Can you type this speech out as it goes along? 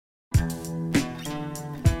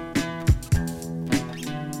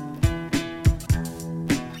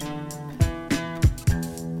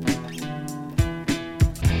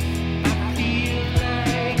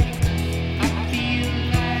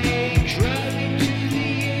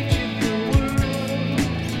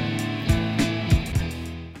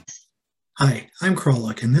Hi, I'm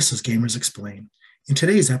Kroluk, and this is Gamers Explain. In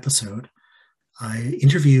today's episode, I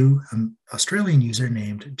interview an Australian user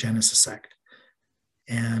named GenesisSect,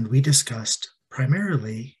 and we discussed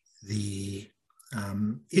primarily the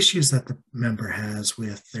issues that the member has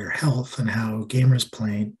with their health and how gamers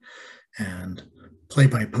playing and play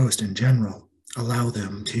by post in general allow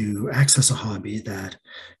them to access a hobby that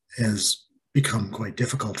has become quite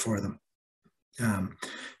difficult for them. Um,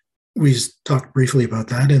 we talked briefly about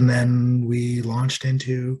that, and then we launched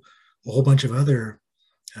into a whole bunch of other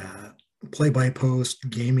uh, play-by-post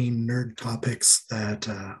gaming nerd topics that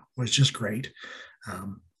was just great.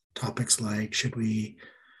 Um, Topics like should we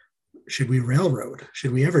railroad?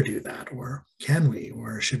 Should we ever do that, or can we?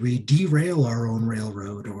 Or should we derail our own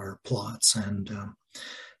railroad or plots? And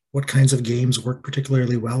what kinds of games work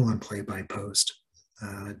particularly well on play-by-post?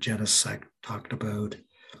 Genesec talked about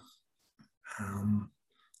um,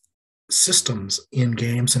 systems in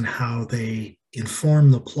games and how they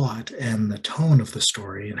inform the plot and the tone of the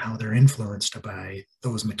story and how they're influenced by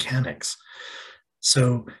those mechanics.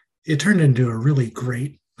 So it turned into a really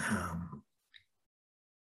great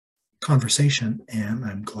conversation, and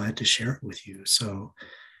I'm glad to share it with you. So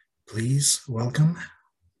please welcome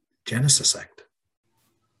GenesisSect.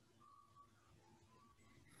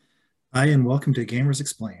 Hi, and welcome to Gamers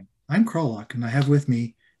Explain. I'm Krolok, and I have with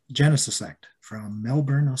me GenesisSect from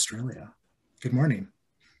Melbourne, Australia. Good morning.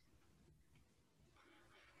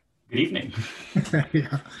 Good evening.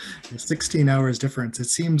 Yeah, 16 hours difference. It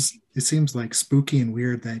seems like spooky and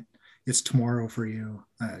weird that it's tomorrow for you.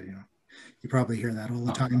 You probably hear that all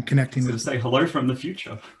the time. Connecting So to with say hello from the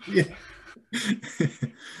future. Yeah,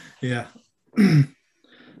 yeah.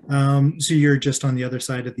 So you're just on the other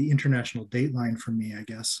side of the international date line from me, I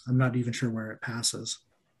guess. I'm not even sure where it passes.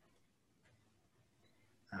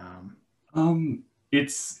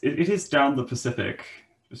 It is down the Pacific.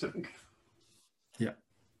 Pacific. Yeah.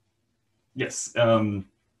 Yes. And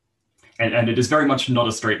it is very much not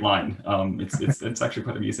a straight line. It's actually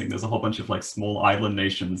quite amusing. There's a whole bunch of like small island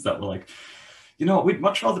nations that were like, you know, we'd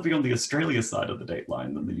much rather be on the Australia side of the date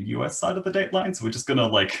line than the US side of the date line. So we're just gonna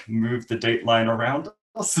like move the date line around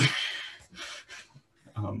us.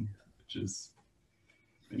 Which is,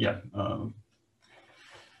 yeah.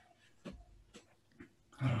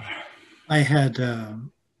 I had,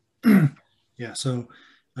 yeah, so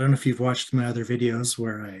I don't know if you've watched my other videos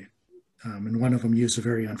where in one of them, use a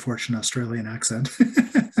very unfortunate Australian accent.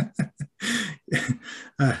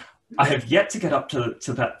 I have yet to get up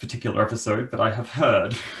to that particular episode, but I have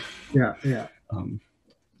heard. Yeah, yeah.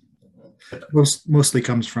 Mostly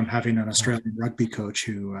comes from having an Australian rugby coach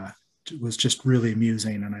who was just really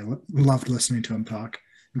amusing, and I loved listening to him talk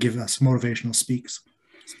and give us motivational speeches.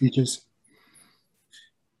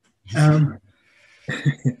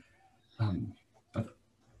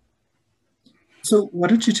 So, why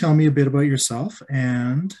don't you tell me a bit about yourself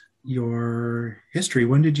and your history?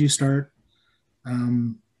 When did you start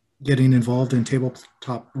getting involved in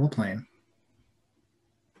tabletop role playing?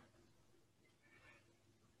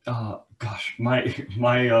 Gosh,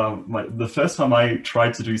 the first time I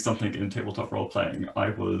tried to do something in tabletop role playing,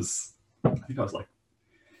 I think I was like,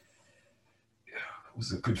 it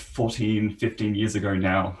was a good 14, 15 years ago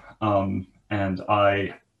now. And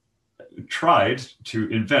I tried to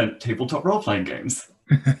invent tabletop role playing games.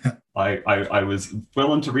 I was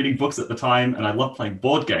well into reading books at the time, and I loved playing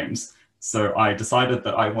board games. So I decided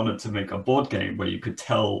that I wanted to make a board game where you could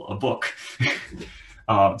tell a book.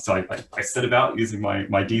 So I set about using my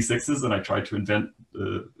D6s, and I tried to invent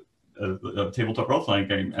a tabletop role-playing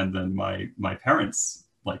game. And then my parents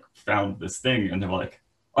like found this thing, and they were like,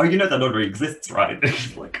 "Oh, you know that already exists, right?"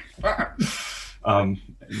 Like,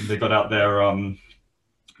 they got out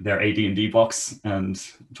their AD&D box and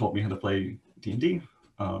taught me how to play D&D.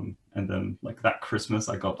 And then like that Christmas,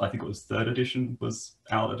 I think it was 3rd edition was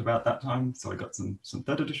out at about that time, so I got some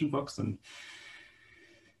 3rd edition books and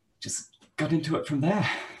just got into it from there.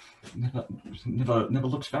 Never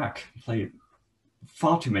looked back. Played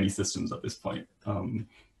far too many systems at this point.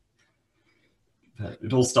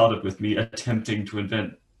 It all started with me attempting to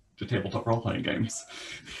invent the tabletop role-playing games.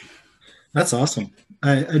 That's awesome.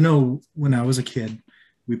 I know when I was a kid,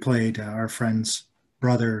 we played, our friend's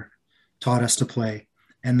brother taught us to play,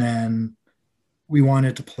 and then we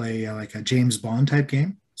wanted to play like a James Bond type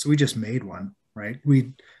game. So we just made one, right?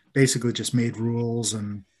 We basically just made rules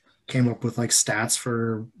and came up with like stats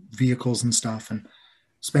for vehicles and stuff, and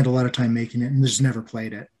spent a lot of time making it, and just never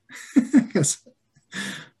played it.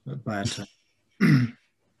 But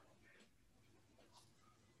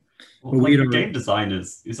well, like game design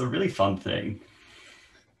is a really fun thing.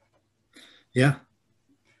 Yeah.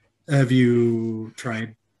 Have you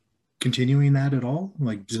tried continuing that at all,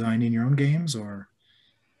 like designing your own games, or?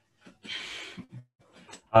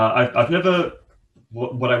 I've never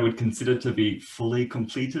what I would consider to be fully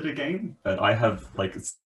completed a game, but I have like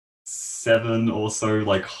 7 or so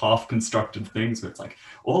like half constructed things where it's like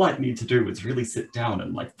all I need to do is really sit down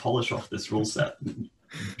and like polish off this rule set, and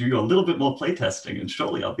do a little bit more playtesting, and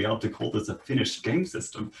surely I'll be able to call this a finished game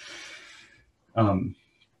system.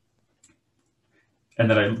 And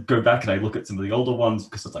then I go back and I look at some of the older ones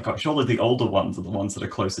because it's like, oh, surely the older ones are the ones that are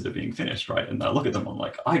closer to being finished, right? And I look at them, I'm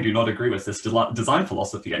like, I do not agree with this design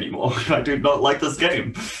philosophy anymore. I do not like this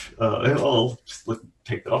game. I'll just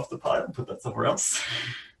take that off the pile and put that somewhere else.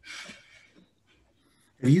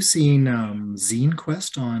 Have you seen Zine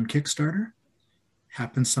Quest on Kickstarter?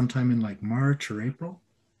 Happens sometime in like March or April.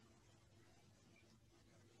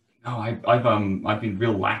 No, I've been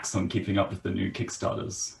real lax on keeping up with the new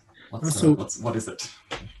Kickstarters. What is it?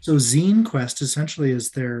 So Zine Quest essentially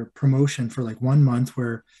is their promotion for like 1 month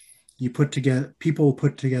where people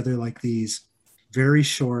put together like these very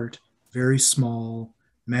short, very small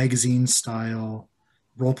magazine style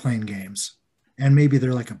role-playing games. And maybe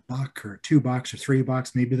they're like $1 or $2 or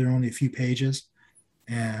 $3. Maybe they're only a few pages.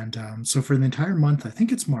 And so for the entire month, I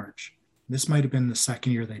think it's March. This might have been the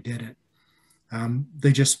second year they did it.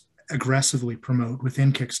 They just aggressively promote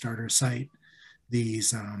within Kickstarter site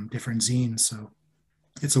these different zines. So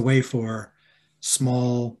it's a way for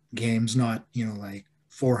small games, not, like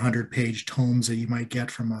 400-page tomes that you might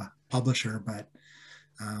get from a publisher, but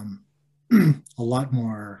a lot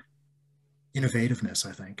more innovativeness,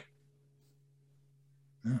 I think.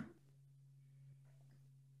 Yeah.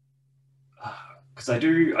 Because I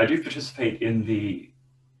do participate in the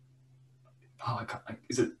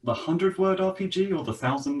is it the 100-word RPG or the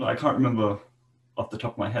 1,000? I can't remember off the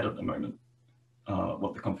top of my head at the moment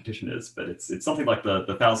what the competition is, but it's something like the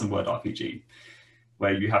 1,000-word RPG,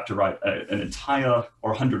 where you have to write an entire,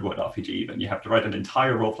 or 100-word RPG even, you have to write an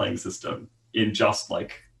entire role-playing system in just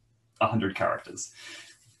like 100 characters.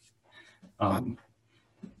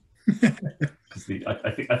 Because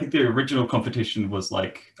I think the original competition was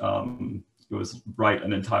like it was write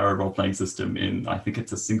an entire role-playing system in, I think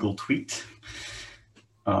it's a single tweet,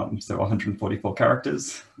 so 144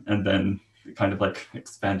 characters, and then it kind of like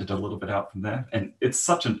expanded a little bit out from there. And it's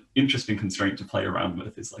such an interesting constraint to play around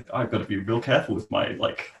with. It's like, I've got to be real careful with my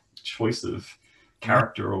like choice of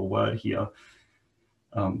character or word here.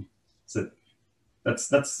 So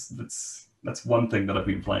that's one thing that I've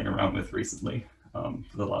been playing around with recently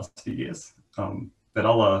for the last few years. But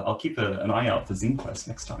I'll keep an eye out for Zine Quest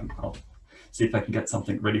next time. I'll see if I can get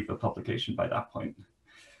something ready for publication by that point.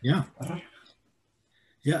 Yeah.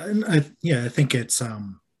 Yeah, and I think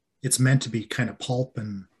it's meant to be kind of pulp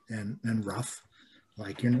and rough.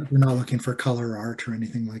 Like you're not looking for color art or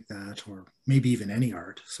anything like that, or maybe even any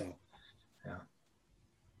art. So, yeah.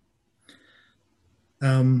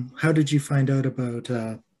 How did you find out about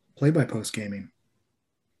Play by Post gaming?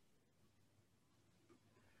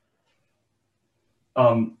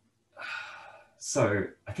 So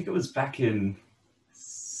I think it was back in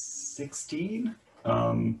 2016.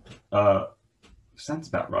 Sounds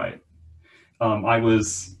about right. I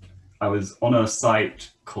was on a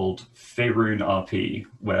site called Faerun RP,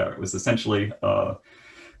 where it was essentially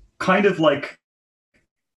kind of like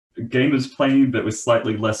gamers playing, but with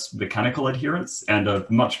slightly less mechanical adherence and a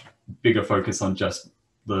much bigger focus on just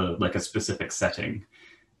a specific setting.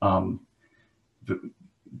 I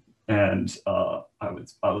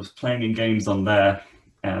was playing in games on there,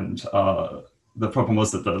 and the problem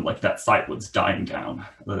was that that site was dying down.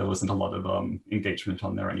 There wasn't a lot of engagement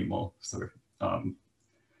on there anymore. So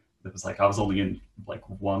it was like I was only in like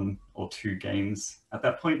 1 or 2 games at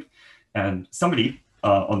that point, and somebody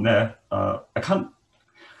on there, I can't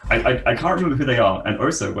remember who they are. And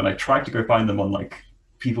also, when I tried to go find them on like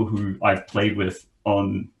people who I've played with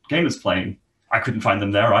on Gamers Playing, I couldn't find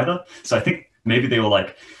them there either. So I think maybe they were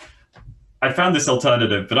like, I found this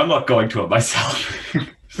alternative, but I'm not going to it myself.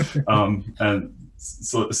 And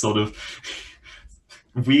sort of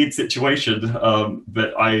weird situation.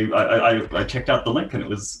 But I checked out the link, and it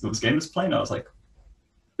was Gamers Playing. I was like,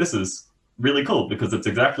 this is really cool, because it's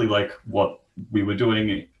exactly like what we were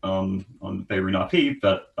doing on Faerun RP,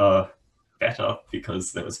 but better,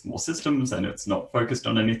 because there was more systems and it's not focused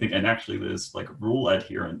on anything, and actually there's like rule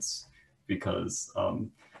adherence, because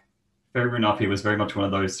Faerun RP was very much one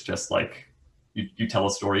of those just like you tell a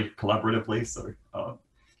story collaboratively. So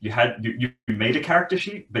you made a character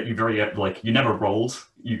sheet, but you you never rolled.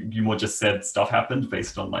 You more just said stuff happened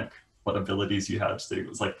based on like what abilities you had. So it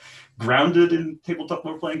was like grounded in tabletop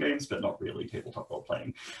role playing games, but not really tabletop role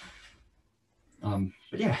playing. But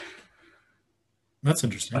yeah. That's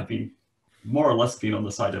interesting. I've been more or less been on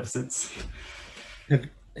the side ever since.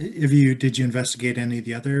 Did you investigate any of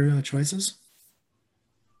the other choices?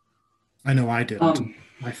 I know I didn't. Um,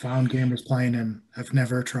 I found gamers playing and have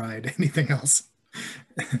never tried anything else.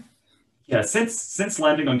 yeah, since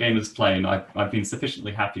landing on Gamers Plane, I've been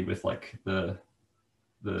sufficiently happy with like the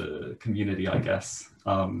community, I guess,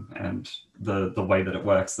 and the way that it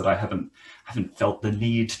works, that I haven't felt the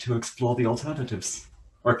need to explore the alternatives,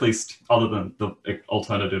 or at least other than the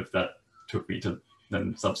alternative that took me to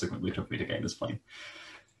then subsequently took me to Gamers Plane.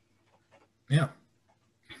 Yeah.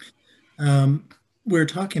 Um, we're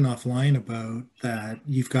talking offline about that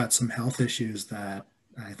you've got some health issues that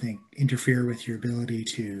I think interfere with your ability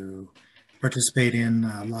to participate in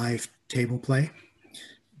live table play.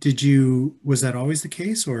 Was that always the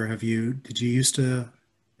case, or did you used to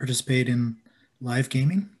participate in live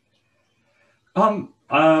gaming? Um,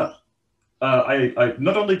 uh, I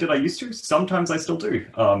not only did I used to, sometimes I still do.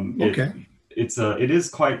 Okay. It is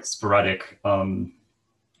quite sporadic. When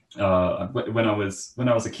I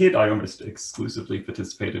was a kid, I almost exclusively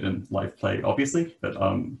participated in live play, obviously. But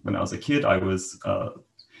when I was a kid, I was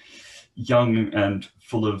young and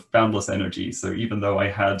full of boundless energy. So even though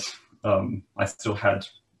I still had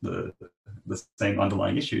the same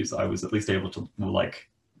underlying issues, I was at least able to like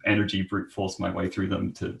energy brute force my way through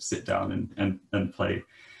them to sit down and play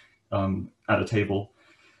at a table.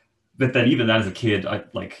 But then even as a kid,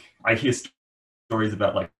 I hear stories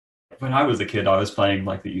about like when I was a kid, I was playing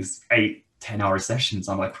like these 8-10 hour sessions.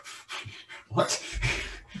 I'm like, what?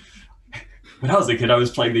 When I was a kid, I was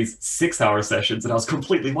playing these 6-hour sessions and I was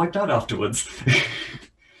completely wiped out afterwards.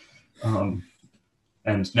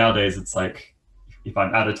 And nowadays it's like, if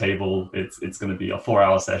I'm at a table, it's going to be a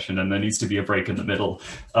 4-hour session and there needs to be a break in the middle,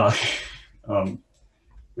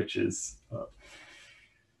 which is,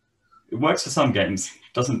 it works for some games,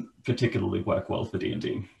 doesn't particularly work well for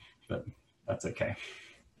D&D, but that's okay.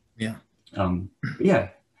 Yeah. Yeah.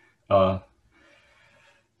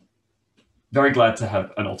 Very glad to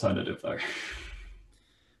have an alternative though.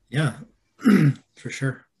 Yeah, for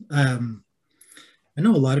sure. I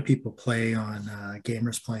know a lot of people play on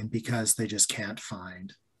Gamers Plane because they just can't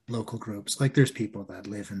find local groups. Like there's people that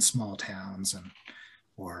live in small towns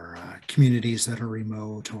or communities that are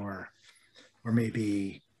remote, or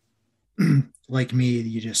maybe like me,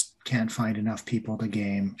 you just can't find enough people to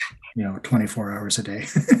game, 24 hours a day.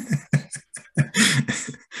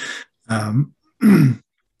 um,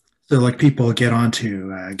 so like people get onto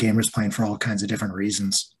Gamers Plane for all kinds of different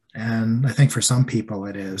reasons, and I think for some people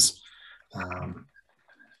it is um,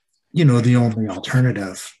 the only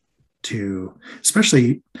alternative to,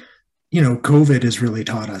 especially, COVID has really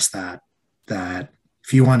taught us that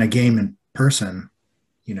if you want a game in person,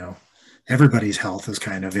 you know, everybody's health is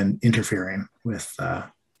kind of interfering with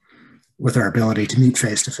our ability to meet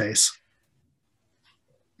face to face.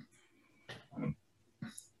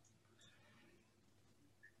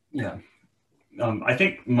 Yeah. I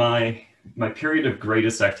think my period of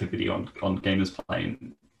greatest activity on Gamers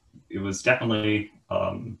Plane, it was definitely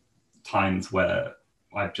times where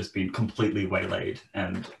I've just been completely waylaid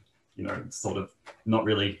and sort of not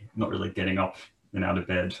really getting up and out of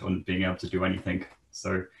bed or being able to do anything.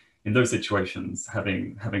 So in those situations,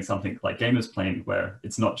 having something like Gamers Plane where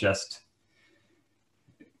it's not just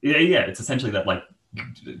it's essentially that like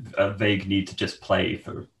a vague need to just play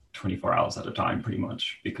for 24 hours at a time, pretty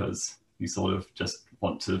much, because you sort of just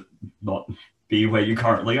want to not be where you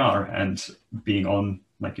currently are, and being on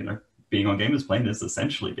Gamers Plane is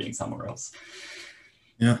essentially being somewhere else.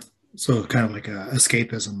 Yeah. So kind of like a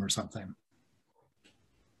escapism or something.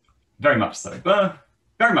 Very much so.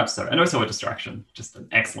 Very much so. And also a distraction, just an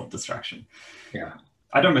excellent distraction. Yeah.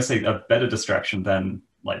 I'd almost say a better distraction than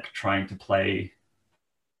like trying to play,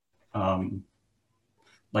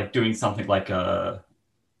 like doing something like an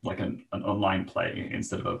online play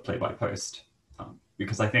instead of a play-by-post,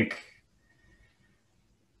 because I think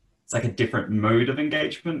it's like a different mode of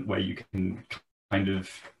engagement where you can kind of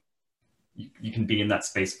you can be in that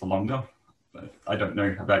space for longer. I don't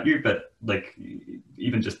know about you, but like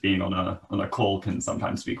even just being on a call can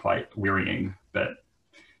sometimes be quite wearying. But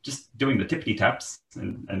just doing the tippity taps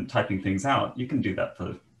and typing things out, you can do that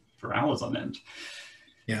for hours on end.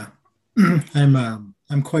 Yeah.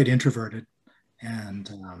 I'm quite introverted, and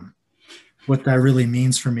what that really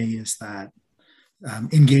means for me is that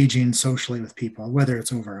engaging socially with people, whether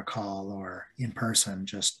it's over a call or in person,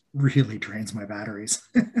 just really drains my batteries.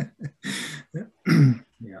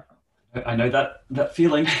 Yeah. I know that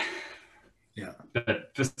feeling. Yeah.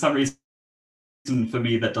 But for some reason, for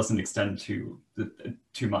me, that doesn't extend too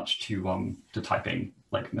much to typing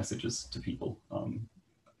like messages to people.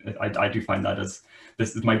 I do find that as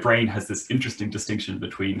this, my brain has this interesting distinction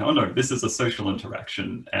between, oh no, this is a social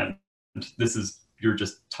interaction, and this is, you're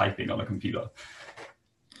just typing on a computer.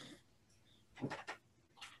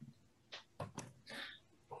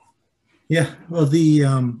 Yeah, well,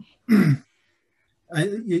 you're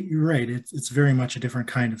right. It's very much a different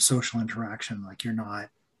kind of social interaction. Like you're not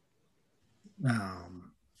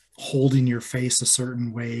holding your face a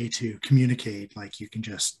certain way to communicate. Like you can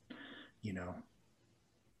just, you know,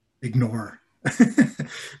 ignore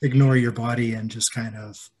ignore your body and just kind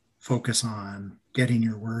of focus on getting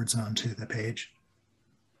your words onto the page.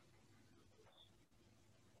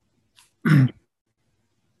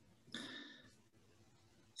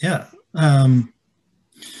 Yeah.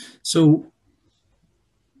 So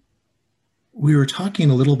we were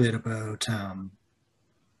talking a little bit about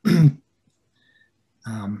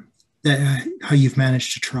how you've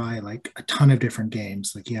managed to try like a ton of different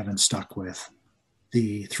games, like you haven't stuck with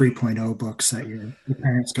the 3.0 books that your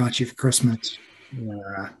parents got you for Christmas.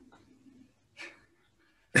 Or,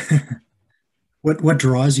 what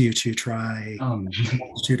draws you to try a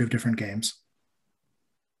multitude of different games?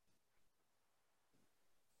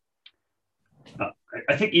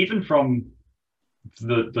 I think even from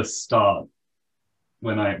the start,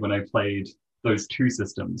 when I played those two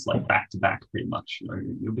systems like back to back, pretty much, you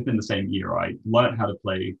know, within the same year, I learned how to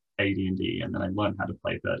play AD&D, and then I learned how to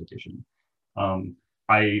play Third Edition.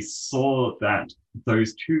 I saw that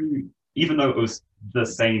those two, even though it was the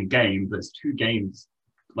same game, those two games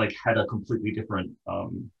like had a completely different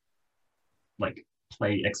like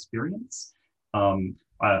play experience.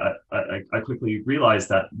 I quickly realized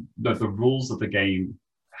that the rules of the game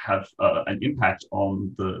have an impact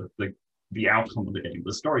on the outcome of the game,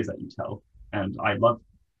 the stories that you tell. And I love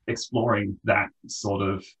exploring that sort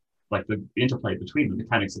of like the interplay between the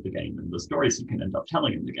mechanics of the game and the stories you can end up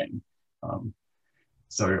telling in the game.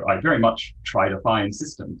 So I very much try to find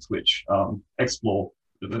systems which explore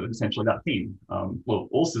essentially that theme. Well,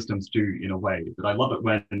 all systems do in a way, but I love it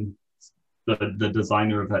when the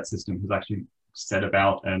designer of that system has actually set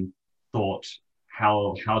about and thought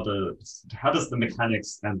how does the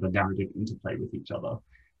mechanics and the narrative interplay with each other?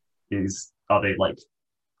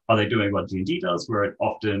 Are they doing what D&D does, where it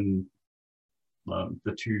often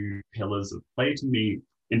the two pillars of play to me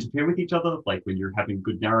interfere with each other? Like when you're having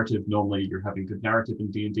good narrative, normally you're having good narrative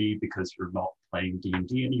in D&D because you're not playing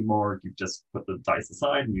D&D anymore. You just put the dice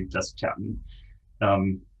aside and you're just chatting.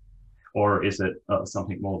 Or is it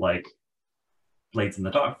something more like Blades in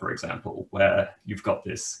the Dark, for example, where you've got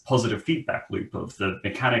this positive feedback loop of the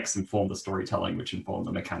mechanics inform the storytelling, which inform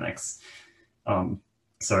the mechanics.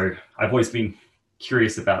 So I've always been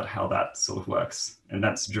curious about how that sort of works, and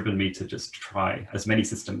that's driven me to just try as many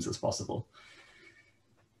systems as possible.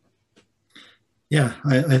 Yeah,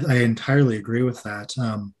 I entirely agree with that.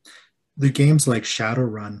 The games like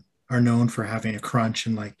Shadowrun are known for having a crunch,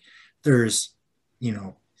 and like there's, you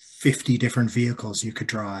know, 50 different vehicles you could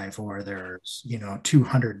drive, or there's, you know,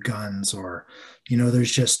 200 guns, or, you know,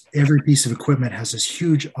 there's just every piece of equipment has this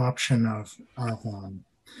huge option of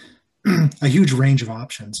a huge range of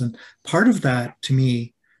options. And part of that, to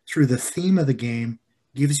me, through the theme of the game,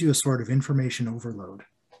 gives you a sort of information overload,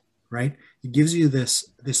 right? It gives you this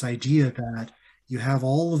idea that you have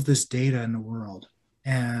all of this data in the world,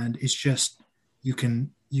 and it's just you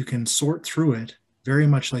can sort through it very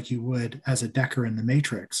much like you would as a Decker in the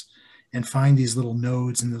Matrix, and find these little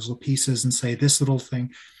nodes and those little pieces and say this little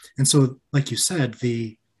thing. And so, like you said,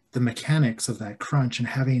 the mechanics of that crunch and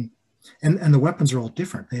having and the weapons are all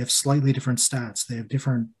different. They have slightly different stats. They have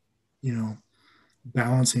different, you know,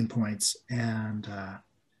 balancing points, and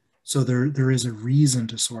so there is a reason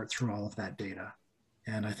to sort through all of that data,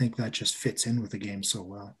 and I think that just fits in with the game so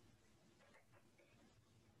well.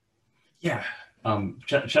 Yeah,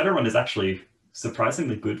 Shadowrun is actually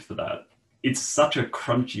surprisingly good for that. It's such a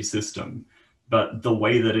crunchy system, but the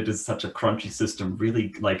way that it is such a crunchy system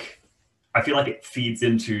really, like, I feel like it feeds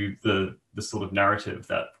into the sort of narrative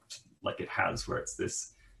that like it has, where it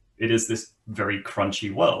is this very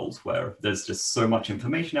crunchy world where there's just so much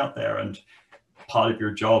information out there, and part of your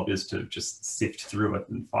job is to just sift through it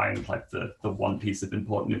and find like the one piece of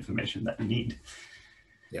important information that you need.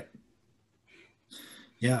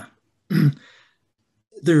 Yeah.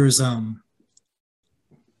 There's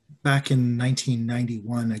back in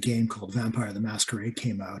 1991 a game called Vampire the Masquerade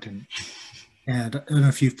came out, and I don't know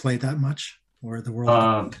if you've played that much, or the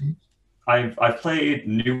world. I've played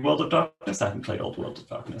New World of Darkness. I haven't played Old World of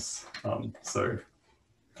Darkness, so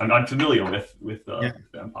I'm familiar with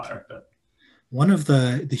Vampire. But one of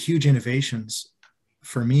the huge innovations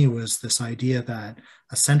for me was this idea that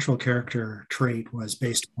a central character trait was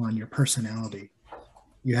based upon your personality.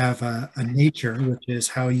 You have a nature, which is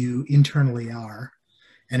how you internally are,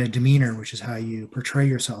 and a demeanor, which is how you portray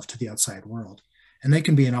yourself to the outside world. And they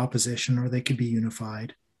can be in opposition or they could be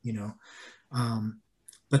unified, you know. Um,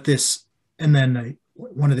 but this, and then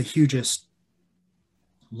one of the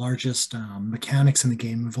largest mechanics in the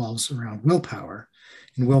game revolves around willpower.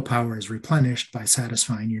 And willpower is replenished by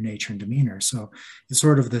satisfying your nature and demeanor. So it's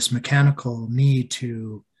sort of this mechanical need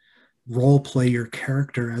to role play your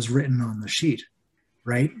character as written on the sheet,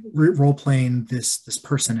 right? Role playing this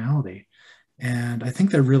personality. And I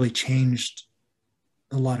think that really changed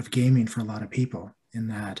a lot of gaming for a lot of people in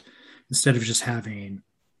that instead of just having,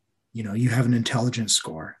 you have an intelligence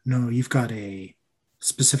score. No, you've got a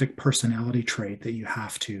specific personality trait that you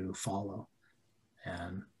have to follow.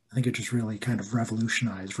 And I think it just really kind of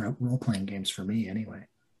revolutionized role playing games for me anyway.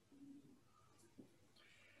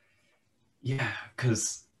 Yeah,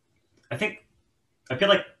 because I feel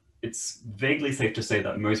like it's vaguely safe to say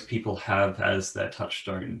that most people have as their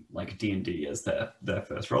touchstone like D&D as their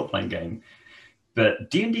first role playing game, but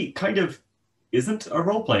D&D kind of isn't a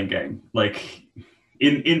role playing game. Like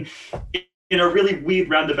in in a really weird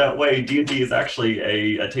roundabout way, D&D is actually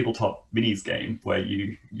a tabletop minis game where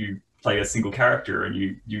you play a single character and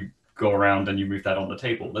you go around and you move that on the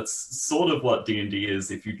table. That's sort of what D&D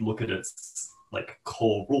is if you look at its like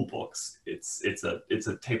core rule books. It's a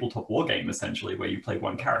tabletop war game essentially where you play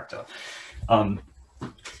one character. Um,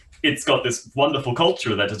 it's got this wonderful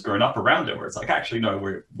culture that has grown up around it where it's like, actually,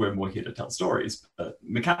 no, we're more here to tell stories. But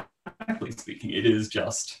mechanically speaking, it is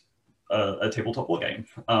just a tabletop war game.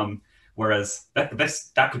 Whereas that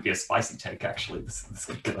could be a spicy take. Actually, this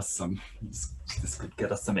could get us this could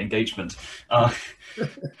get us some engagement.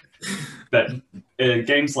 But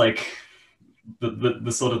games like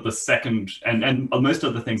the sort of the second and most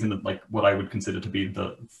of the things in the, like what I would consider to be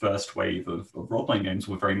the first wave of role playing games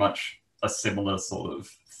were very much a similar sort of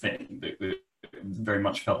thing. It very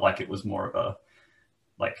much felt like it was more of a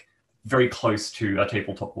like very close to a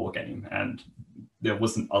tabletop war game, and there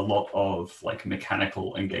wasn't a lot of like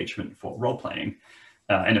mechanical engagement for role playing.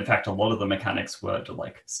 And in fact, a lot of the mechanics were to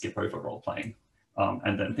like skip over role playing.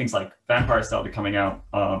 And then things like Vampire started coming out.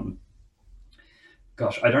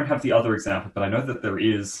 Gosh, I don't have the other example, but I know that there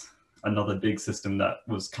is another big system that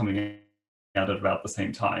was coming out at about the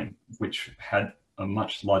same time, which had a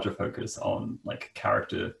much larger focus on like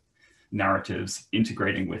character narratives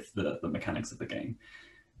integrating with the mechanics of the game.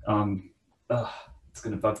 It's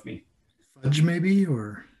going to bug me. Fudge, maybe,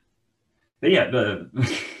 or But yeah,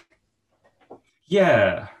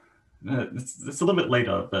 yeah, it's a little bit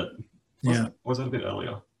later, but yeah, was it a bit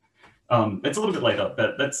earlier? It's a little bit later,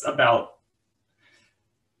 but it's about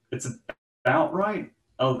right.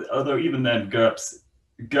 Although even then, GURPS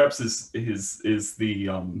is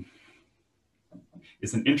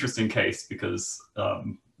an interesting case because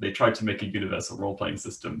they tried to make a universal role-playing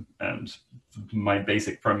system, and my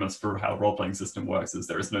basic premise for how role-playing system works is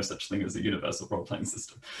there is no such thing as a universal role-playing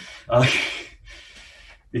system,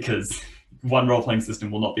 because one role-playing system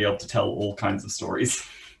will not be able to tell all kinds of stories.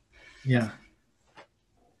 Yeah.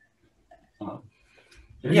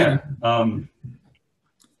 Yeah.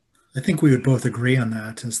 I think we would both agree on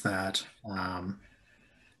that. Is that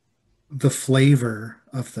the flavor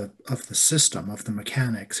of the system of the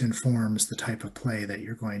mechanics informs the type of play that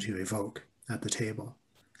you're going to evoke at the table,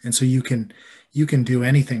 and so you can do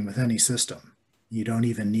anything with any system. You don't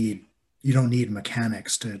need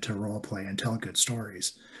mechanics to role play and tell good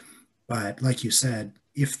stories. But like you said,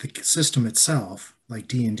 if the system itself, like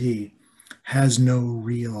D&D, has no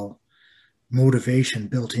real motivation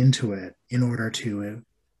built into it in order to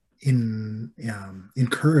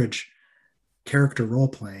encourage character role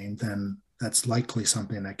playing, then that's likely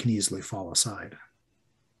something that can easily fall aside.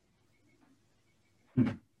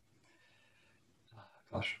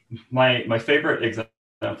 Gosh, my favorite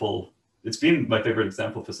example. It's been my favorite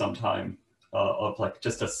example for some time of like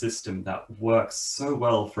just a system that works so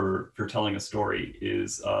well for telling a story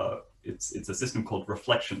is it's a system called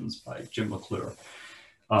Reflections by Jim McClure.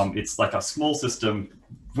 It's like a small system.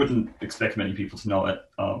 Wouldn't expect many people to know it.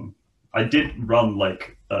 I did run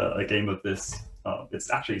like a game of this.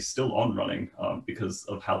 It's actually still on running because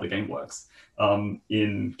of how the game works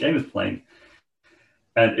in Gamers Plane.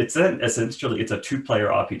 And essentially it's a two-player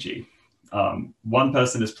RPG. One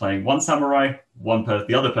person is playing one samurai,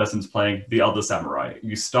 the other person is playing the other samurai.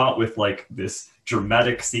 You start with like this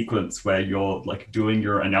dramatic sequence where you're like doing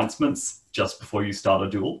your announcements just before you start a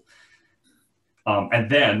duel. And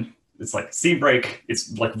then it's like scene break.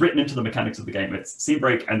 It's like written into the mechanics of the game. It's scene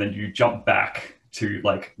break, and then you jump back to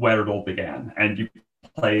like where it all began, and you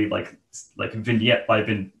play like vignette by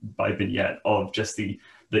vignette of just the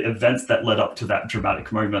the events that led up to that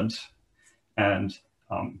dramatic moment. And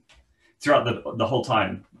throughout the whole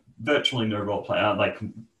time, virtually no role play, like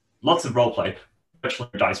lots of role play, virtually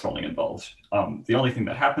no dice rolling involved. The only thing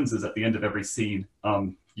that happens is at the end of every scene,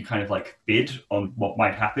 you kind of like bid on what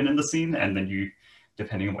might happen in the scene, and then you,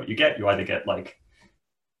 depending on what you get, you either get like,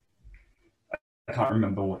 I can't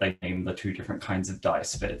remember what they name the two different kinds of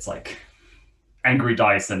dice, but it's like angry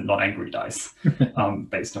dice and not angry dice,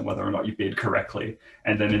 based on whether or not you bid correctly.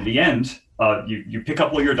 And then in the end, you pick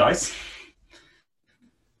up all your dice.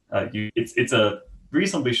 It's a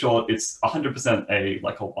reasonably short, it's 100%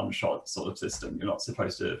 a one-shot sort of system. You're not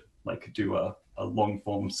supposed to like do a long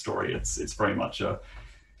form story. It's very much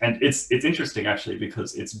and it's interesting actually,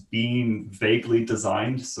 because it's been vaguely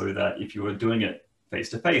designed so that if you were doing it face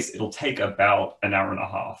to face, it'll take about an hour and a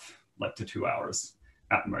half, like to 2 hours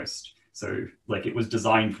at most. So like it was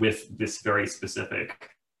designed with this very specific,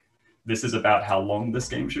 this is about how long this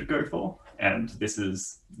game should go for, and this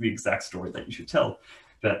is the exact story that you should tell.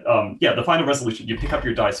 But yeah, the final resolution, you pick up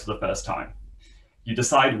your dice for the first time. You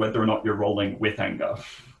decide whether or not you're rolling with anger,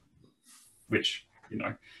 which, you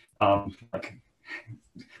know,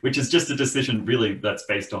 which is just a decision really that's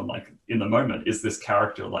based on like, in the moment, is this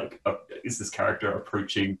character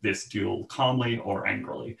approaching this duel calmly or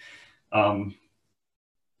angrily?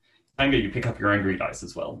 Anger, you pick up your angry dice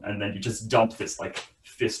as well, and then you just dump this like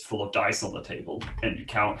fistful of dice on the table, and you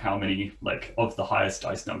count how many like of the highest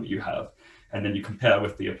dice number you have, and then you compare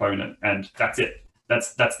with the opponent, and that's it.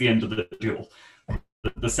 That's the end of the duel.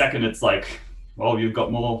 The second it's like, well, you've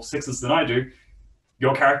got more sixes than I do,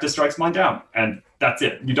 your character strikes mine down, and that's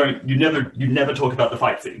it. You never talk about the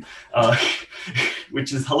fight scene,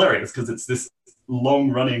 which is hilarious because it's this long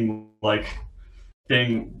running like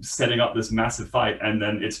thing setting up this massive fight, and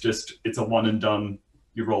then it's a one and done.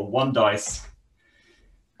 You roll one dice,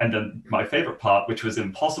 and then my favorite part, which was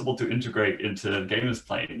impossible to integrate into gamers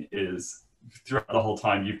playing, is throughout the whole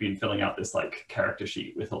time you've been filling out this like character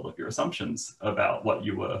sheet with all of your assumptions about what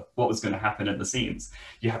was going to happen in the scenes.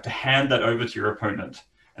 You have to hand that over to your opponent,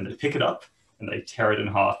 and they pick it up and they tear it in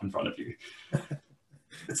half in front of you.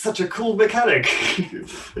 It's such a cool mechanic.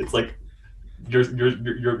 It's like,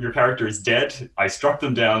 your character is dead. I struck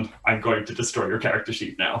them down. I'm going to destroy your character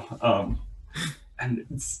sheet now. And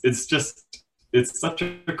it's such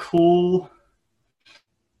a cool.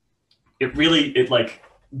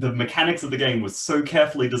 The mechanics of the game was so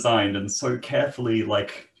carefully designed and so carefully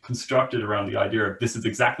like constructed around the idea of this is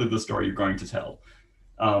exactly the story you're going to tell.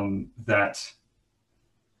 That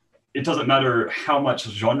it doesn't matter how much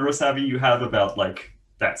genre savvy you have about like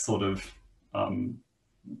that sort of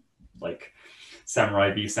like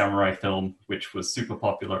samurai v samurai film, which was super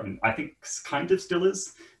popular and I think kind of still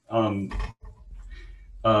is in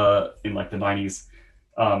like the 90s.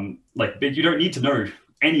 But you don't need to know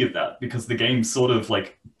any of that because the game sort of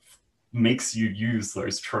like makes you use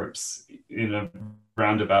those tropes in a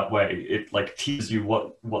roundabout way. It like teaches you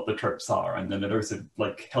what the tropes are, and then it also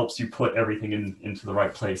like helps you put everything into the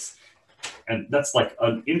right place. And that's like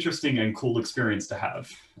an interesting and cool experience to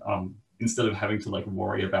have, instead of having to like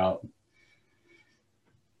worry about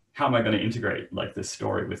how am I going to integrate like this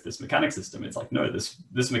story with this mechanic system. It's like, no,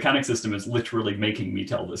 this mechanic system is literally making me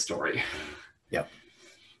tell this story. Yeah.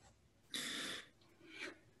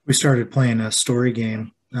 We started playing a story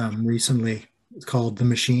game recently. It's called The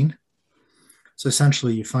Machine. So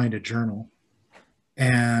essentially you find a journal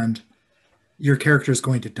and your character is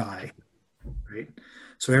going to die, right?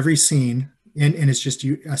 So every scene, and it's just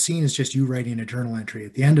you, a scene is just you writing a journal entry.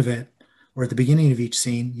 At the end of it, or at the beginning of each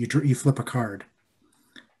scene, you flip a card.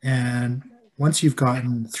 And once you've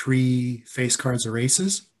gotten 3 face cards or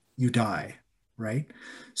aces, you die, right?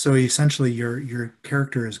 So essentially your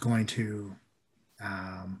character is going to,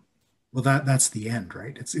 that's the end,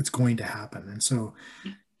 right? It's going to happen. And so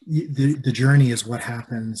the journey is what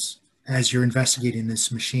happens as you're investigating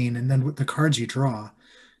this machine. And then the cards you draw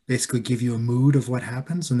basically give you a mood of what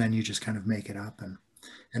happens, and then you just kind of make it up.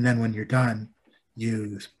 And then when you're done,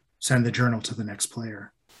 you send the journal to the next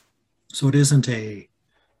player. So it isn't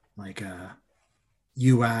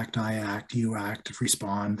you act, I act, you act,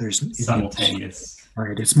 respond. There's simultaneous.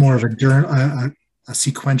 Right. It's more of a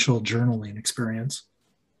sequential journaling experience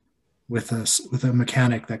with a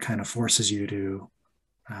mechanic that kind of forces you to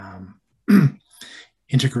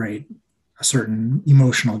integrate a certain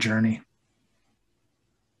emotional journey.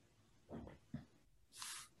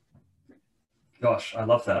 Gosh, I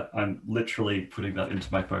love that. I'm literally putting that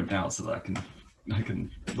into my phone now so that I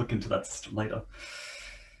can look into that system later.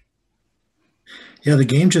 Yeah, the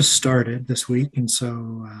game just started this week, and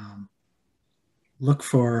so look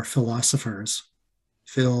for Philosophers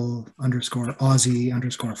Phil underscore Aussie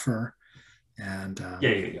underscore fur. And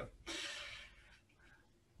Yeah.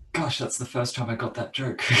 Gosh, that's the first time I got that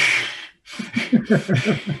joke.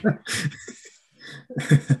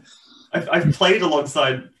 I've played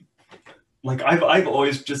alongside, like I've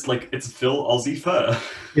always just like, it's Phil Aussie fur.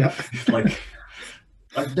 Yeah. Like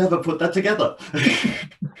I've never put that together.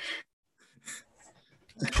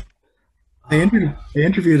 I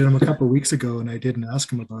interviewed him a couple of weeks ago and I didn't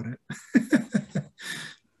ask him about it.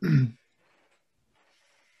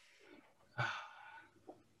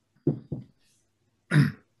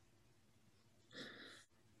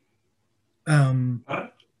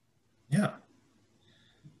 Yeah.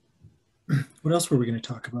 What else were we going to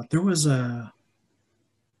talk about? There was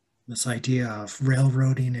this idea of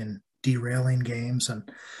railroading and derailing games.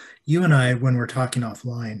 And you and I, when we're talking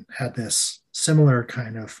offline, had this similar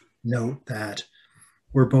kind of note that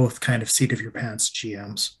we're both kind of seat of your pants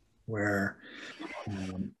GMs, where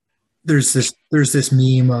there's this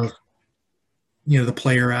meme of, the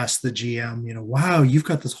player asks the GM, wow, you've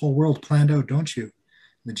got this whole world planned out, don't you?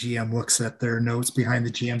 The GM looks at their notes behind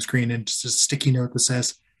the GM screen and just a sticky note that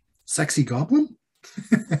says, "Sexy goblin?"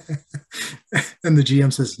 And the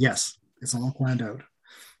GM says, "Yes, it's all planned out."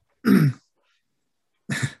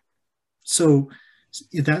 So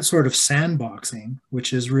that sort of sandboxing,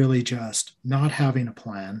 which is really just not having a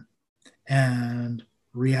plan and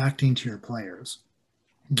reacting to your players,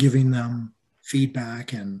 giving them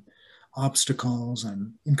feedback and obstacles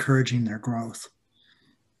and encouraging their growth,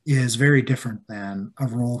 is very different than a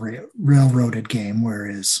railroaded game where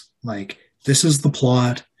it's like, this is the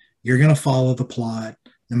plot, you're going to follow the plot,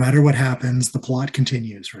 no matter what happens, the plot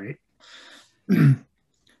continues, right?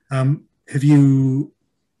 Have you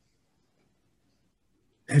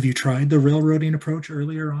tried the railroading approach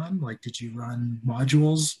earlier on? Like, did you run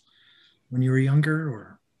modules when you were younger,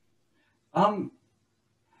 or?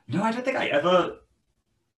 No, I don't think I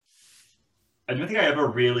ever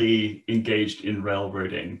really engaged in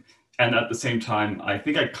railroading. And at the same time, I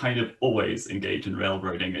think I kind of always engage in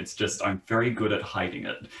railroading. It's just I'm very good at hiding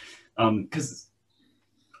it. Because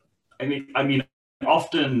I mean,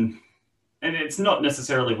 often, and it's not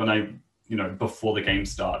necessarily when I, before the game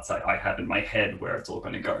starts, I have in my head where it's all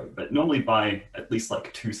going to go. But normally by at least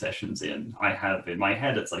like 2 sessions in, I have in my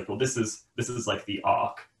head, it's like, well, this is like the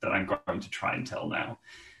arc that I'm going to try and tell now.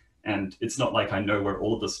 And it's not like I know where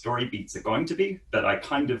all of the story beats are going to be, but I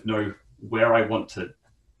kind of know where I want to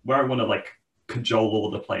like cajole all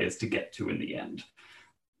of the players to get to in the end.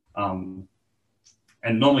 And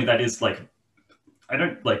normally that is like, I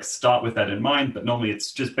don't like start with that in mind, but normally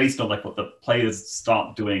it's just based on like what the players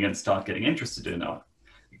start doing and start getting interested in.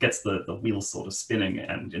 It gets the wheels sort of spinning,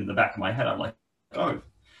 and in the back of my head, I'm like, oh,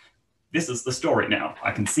 this is the story now.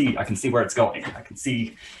 I can see where it's going. I can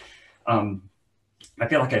see. I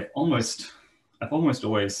feel like I've almost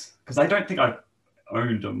always, because I don't think I've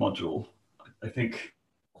owned a module. I think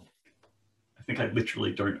I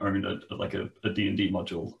literally don't own a D&D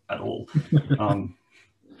module at all.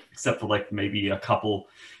 Except for like maybe a couple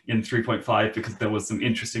in 3.5 because there was some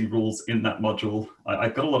interesting rules in that module.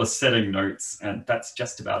 I've got a lot of setting notes, and that's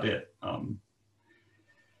just about it.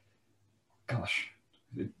 Gosh,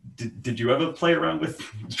 did you ever play around with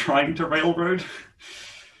trying to railroad?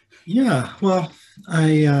 Yeah, well,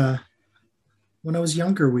 when I was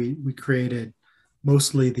younger, we created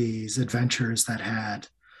mostly these adventures that had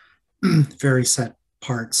very set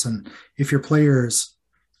parts, and if your players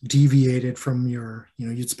deviated from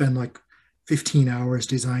you'd spend like 15 hours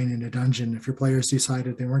designing a dungeon. If your players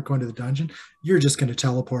decided they weren't going to the dungeon, you're just going to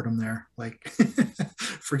teleport them there. Like,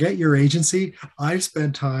 forget your agency. I've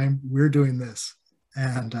spent time, we're doing this.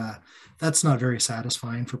 And that's not very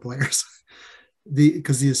satisfying for players.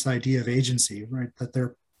 Because this idea of agency, right, that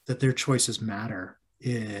their choices matter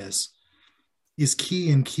is key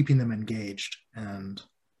in keeping them engaged. And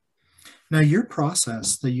now your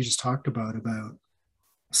process that you just talked about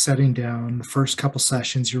setting down the first couple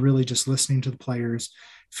sessions, you're really just listening to the players,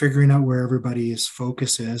 figuring out where everybody's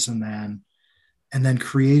focus is, and then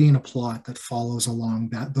creating a plot that follows along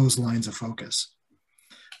those lines of focus.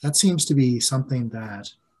 That seems to be something that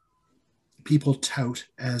people tout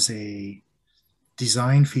as a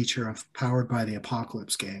design feature of Powered by the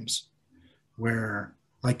Apocalypse games, where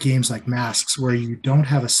like games like Masks, where you don't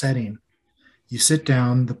have a setting, you sit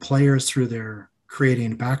down, the players through their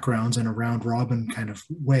creating backgrounds in a round robin kind of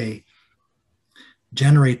way,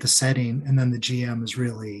 generate the setting, and then the GM is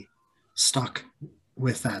really stuck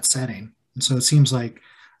with that setting. And so it seems like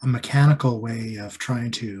a mechanical way of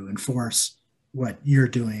trying to enforce what you're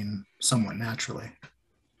doing somewhat naturally.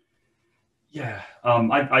 Yeah,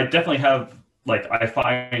 I definitely have, like, I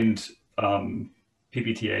find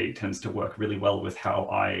PBTA tends to work really well with how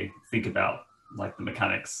I think about like the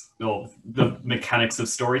mechanics of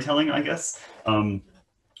storytelling, I guess.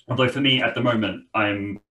 Although for me at the moment,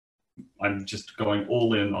 I'm just going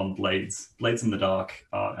all in on Blades in the Dark,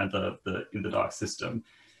 and the In the Dark system.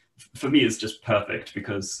 For me, it's just perfect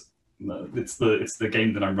because it's the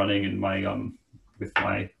game that I'm running in my with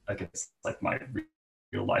my, I guess, like my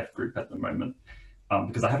real life group at the moment,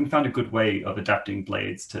 because I haven't found a good way of adapting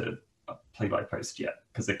Blades to play by post yet,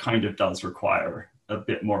 because it kind of does require a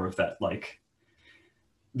bit more of that, like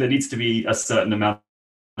there needs to be a certain amount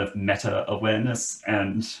of meta awareness,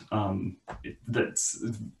 and that's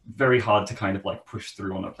very hard to kind of like push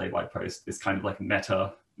through on a play by post, this kind of like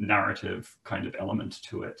meta narrative kind of element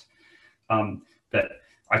to it. That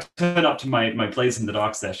I turn up to my Blades in the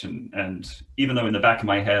Dark session, and even though in the back of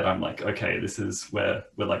my head I'm like, okay, this is where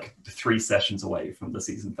we're like 3 sessions away from the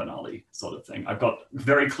season finale sort of thing. I've got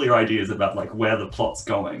very clear ideas about like where the plot's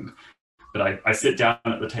going, but I sit down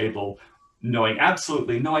at the table knowing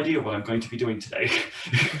absolutely no idea what I'm going to be doing today.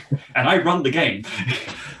 And I run the game.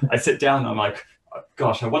 I sit down and I'm like,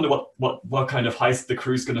 gosh, I wonder what kind of heist the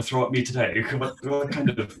crew's going to throw at me today. What kind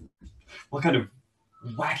of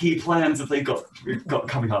wacky plans have they got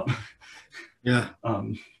coming up? Yeah.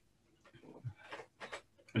 And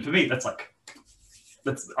for me,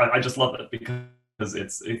 I just love it, because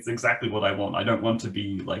it's exactly what I want. I don't want to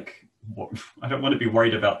be like, I don't want to be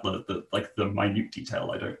worried about the minute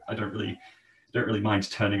detail. I don't really mind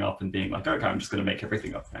turning up and being like, okay, I'm just going to make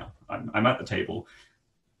everything up now. I'm at the table.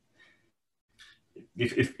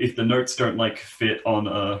 If the notes don't like fit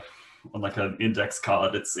on like an index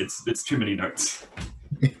card, it's too many notes.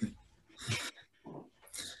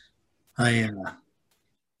 I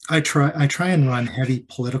try and run heavy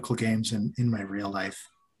political games in my real life,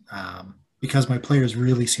 because my players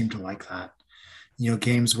really seem to like that.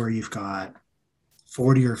 Games where you've got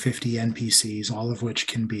 40 or 50 NPCs, all of which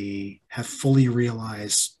have fully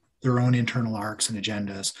realized their own internal arcs and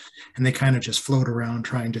agendas, and they kind of just float around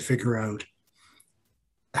trying to figure out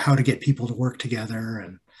how to get people to work together.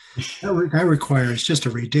 And that requires just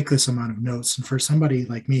a ridiculous amount of notes. And for somebody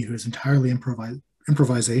like me who is entirely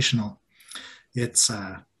improvisational, it's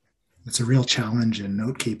a real challenge in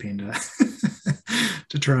note keeping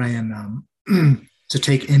to try and to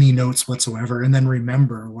take any notes whatsoever and then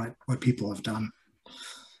remember what people have done.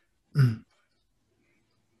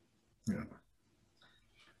 Yeah.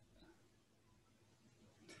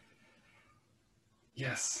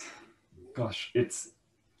 Yes. Gosh,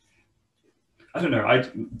 I don't know.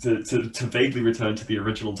 To vaguely return to the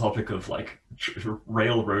original topic of like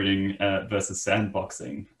railroading versus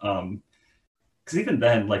sandboxing, because even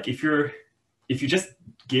then, like if you just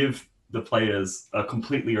give the players a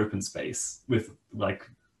completely open space with like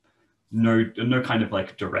no kind of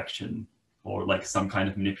like direction or like some kind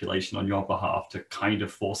of manipulation on your behalf to kind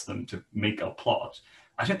of force them to make a plot,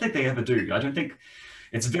 I don't think they ever do. I don't think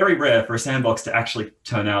it's very rare for a sandbox to actually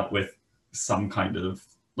turn out with some kind of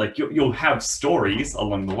like you'll have stories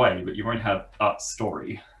along the way, but you won't have a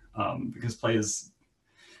story, because players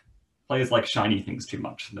like shiny things too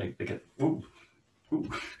much. They get ooh.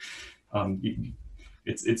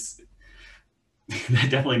 It's there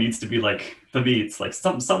definitely needs to be like, for me, it's like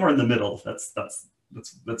somewhere in the middle. That's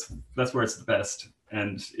where it's the best,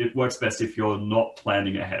 and it works best if you're not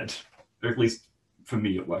planning ahead. Or at least for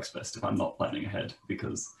me, it works best if I'm not planning ahead,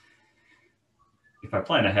 because if I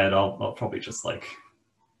plan ahead, I'll probably just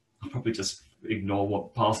ignore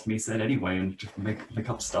what past me said anyway and just make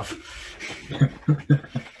up stuff.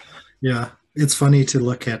 Yeah, it's funny to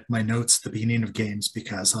look at my notes at the beginning of games,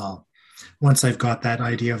 because once I've got that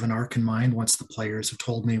idea of an arc in mind, once the players have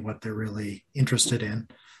told me what they're really interested in,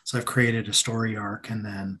 so I've created a story arc, and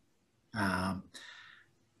then a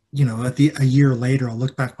year later I'll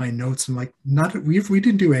look back at my notes and like, we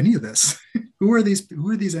didn't do any of this. who are these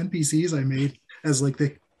NPCs I made as like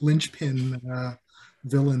the linchpin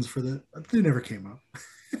villains they never came up.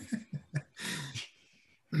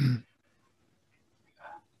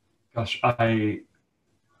 Gosh,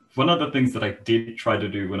 one of the things that I did try to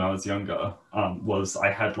do when I was younger was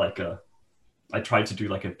I tried to do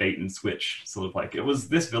like a bait and switch, sort of like it was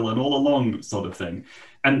this villain all along sort of thing.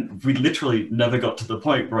 And we literally never got to the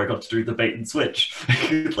point where I got to do the bait and switch.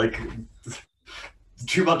 Like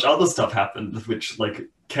too much other stuff happened, which like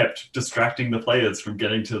kept distracting the players from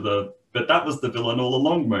getting to but that was the villain all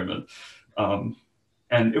along moment.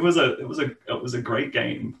 And it was a great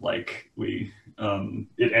game. Like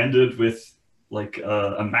it ended with like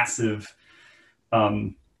a massive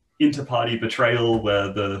inter-party betrayal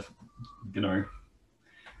where the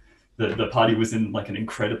the party was in like an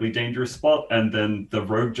incredibly dangerous spot, and then the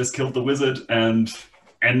rogue just killed the wizard, and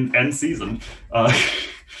end season.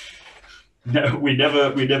 No, we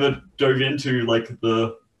never dove into like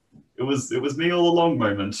the it was me all along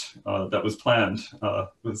moment that was planned.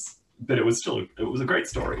 But it was a great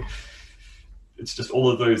story. It's just all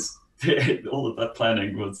of those all of that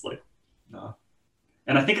planning was like, no.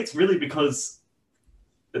 And I think it's really because,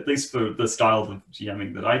 at least for the style of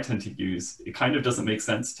GMing that I tend to use, it kind of doesn't make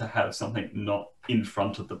sense to have something not in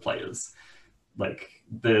front of the players. Like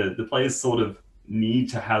the players sort of need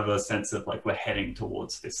to have a sense of like, we're heading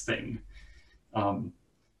towards this thing. So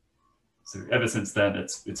ever since then,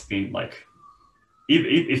 it's been like,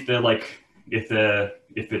 if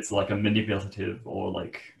it's like a manipulative or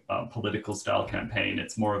like political style campaign,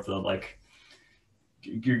 it's more of the like,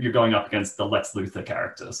 you're going up against the Lex Luthor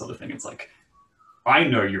character sort of thing. It's like, I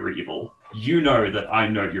know you're evil. You know that I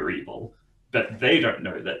know you're evil, but they don't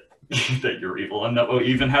know that that you're evil, and that we're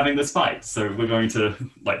even having this fight. So we're going to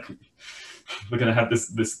have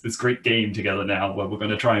this great game together now, where we're going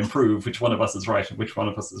to try and prove which one of us is right and which one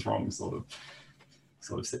of us is wrong, sort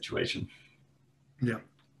of situation. Yeah.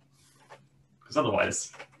 Because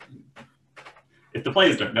otherwise, if the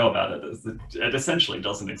players don't know about it, it essentially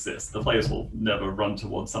doesn't exist. The players will never run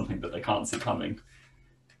towards something that they can't see coming.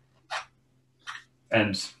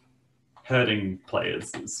 And hurting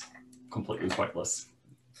players is completely pointless.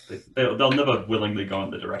 They'll never willingly go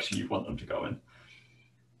in the direction you want them to go in.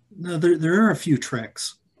 No, there are a few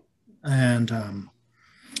tricks. And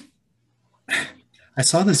I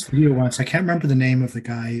saw this video once. I can't remember the name of the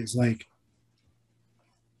guy. He's like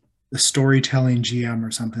the storytelling GM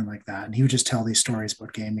or something like that. And he would just tell these stories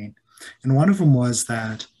about gaming. And one of them was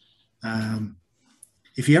that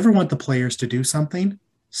if you ever want the players to do something,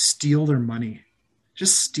 steal their money.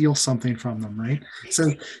 Just steal something from them, right?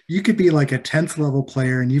 So you could be like a 10th level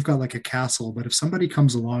player and you've got like a castle, but if somebody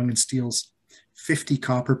comes along and steals 50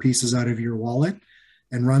 copper pieces out of your wallet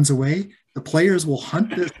and runs away, the players will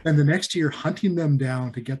hunt this, and the next year hunting them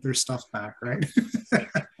down to get their stuff back, right?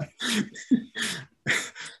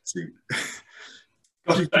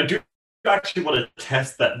 Gosh, I do actually want to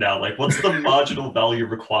test that now. Like, what's the marginal value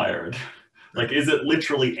required? Like, is it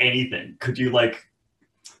literally anything? Could you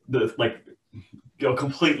go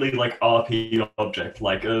completely like RP object,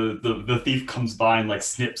 like the thief comes by and like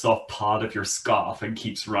snips off part of your scarf and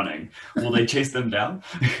keeps running? Will they chase them down?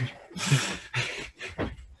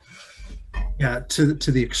 Yeah, to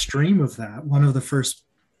the extreme of that,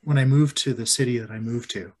 when I moved to the city that I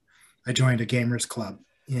moved to, I joined a gamers club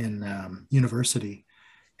in university,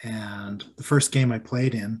 and the first game I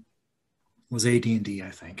played in was AD&D,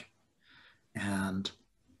 I think. And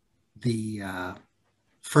the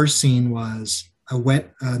first scene was a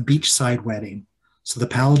beachside wedding. So the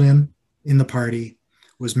paladin in the party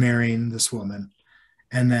was marrying this woman,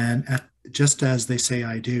 and then just as they say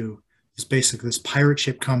I do, is basically this pirate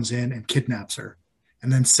ship comes in and kidnaps her,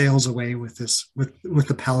 and then sails away with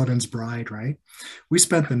the paladin's bride. Right? We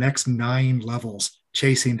spent the next 9 levels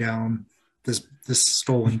chasing down this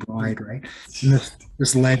stolen bride. Right? And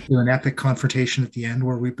this led to an epic confrontation at the end,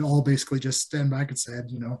 where we all basically just stand back and said,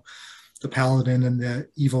 the paladin and the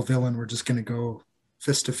evil villain were just going to go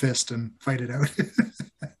fist to fist and fight it out.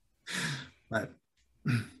 But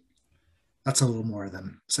that's a little more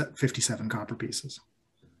than 57 copper pieces.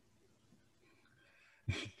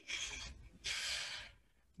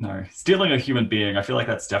 No, stealing a human being, I feel like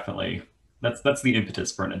that's definitely that's the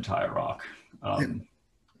impetus for an entire arc.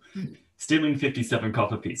 Stealing 57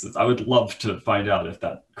 copper pieces, I would love to find out if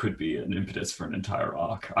that could be an impetus for an entire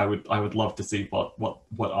arc. I would love to see what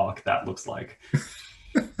arc that looks like.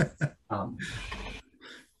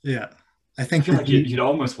 Yeah, I think feel like you'd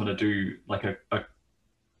almost want to do like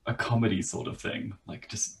a comedy sort of thing, like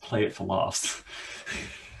just play it for laughs.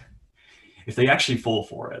 If they actually fall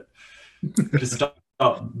for it, just start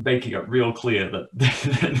making it real clear that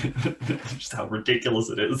just how ridiculous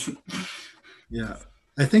it is. Yeah,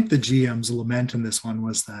 I think the GM's lament in this one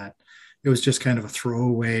was that it was just kind of a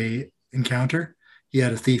throwaway encounter. He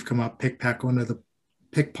had a thief come up, pickpocket one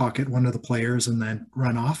of the players, and then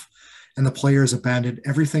run off. And the players abandoned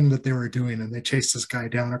everything that they were doing, and they chased this guy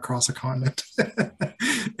down across a continent.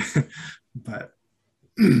 But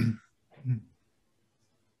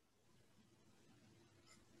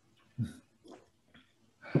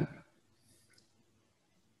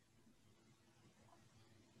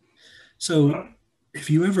so if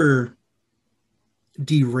you ever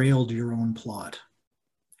derailed your own plot,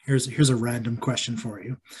 here's a random question for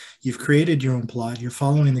you. You've created your own plot, you're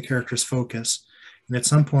following the character's focus, and at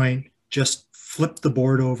some point just flipped the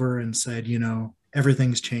board over and said,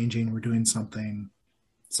 everything's changing, we're doing something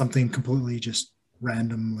something completely just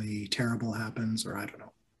randomly terrible happens, or I don't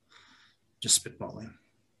know, just spitballing.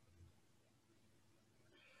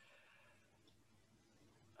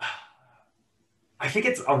 I think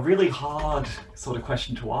it's a really hard sort of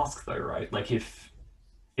question to ask, though, right? Like, if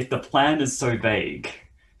the plan is so vague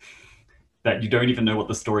that you don't even know what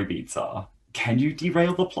the story beats are, can you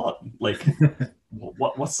derail the plot? Like,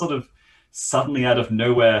 what sort of suddenly out of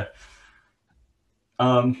nowhere?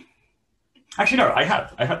 Um, Actually, no, I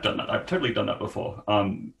have done that. I've totally done that before.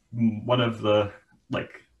 One of the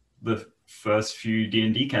like the first few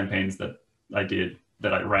D&D campaigns that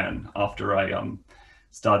I ran after I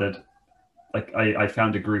started, like I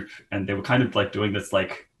found a group and they were kind of like doing this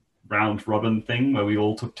like round robin thing where we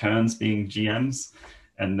all took turns being GMs,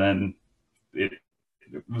 and then it,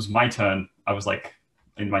 it was my turn. I was like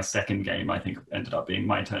in my second game, I think ended up being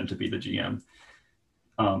my turn to be the GM.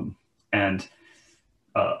 And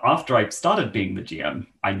After I started being the GM,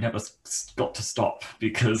 I never got to stop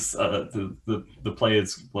because the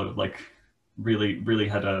players were like really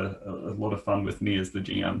had a lot of fun with me as the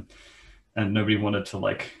GM, and nobody wanted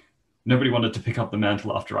to pick up the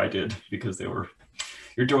mantle after I did because they were,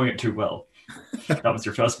 you're doing it too well. That was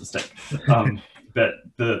your first mistake. But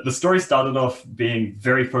the story started off being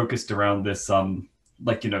very focused around this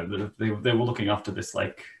like, you know, they were looking after this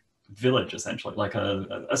like village, essentially like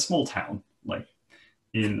a small town, like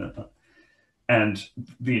in and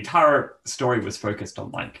the entire story was focused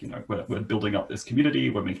on like, you know, we're building up this community,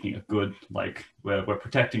 we're making it good, like we're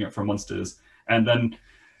protecting it from monsters. And then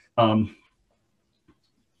I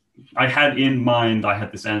had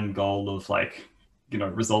this end goal of like, you know,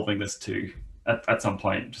 resolving this to at some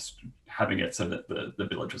point just having it so that the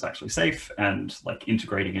village was actually safe, and like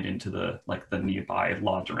integrating it into the nearby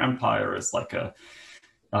larger empire as like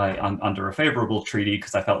under a favorable treaty,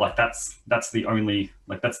 because I felt like that's the only,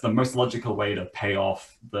 like that's the most logical way to pay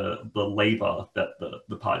off the labor that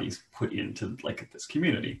the parties put into like this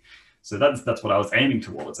community. So that's what I was aiming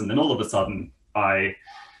towards. And then all of a sudden I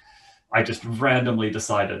just randomly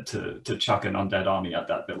decided to chuck an undead army at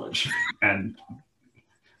that village. And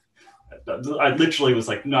I literally was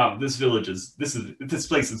like, no, this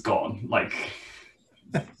place is gone. Like,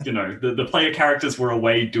 you know, the player characters were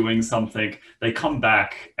away doing something. They come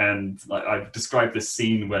back, and like, I've described this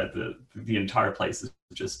scene where the entire place is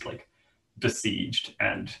just like besieged,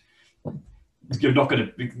 and you're not going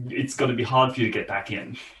to. It's going to be hard for you to get back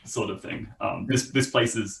in, sort of thing. This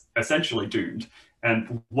place is essentially doomed,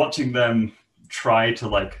 and watching them try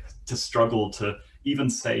to struggle to even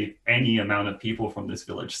save any amount of people from this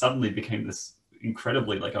village suddenly became this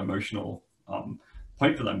incredibly like emotional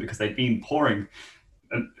point for them, because they'd been pouring.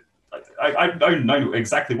 And I don't know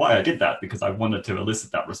exactly why I did that, because I wanted to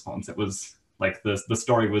elicit that response. It was like the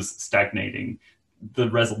story was stagnating. The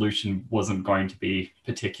resolution wasn't going to be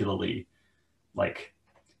particularly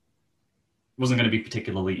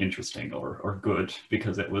interesting or good,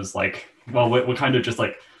 because it was like, well, we're kind of just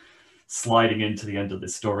like sliding into the end of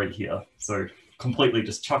this story here. So completely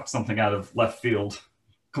just chucked something out of left field,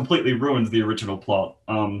 completely ruined the original plot.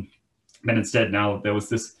 And instead now there was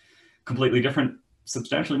this completely different,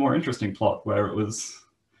 substantially more interesting plot where it was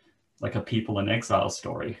like a people in exile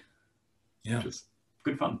story. Yeah. Which is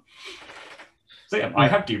good fun. So yeah, I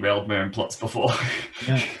have derailed my own plots before.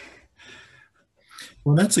 Yeah.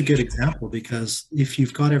 Well, that's a good example, because if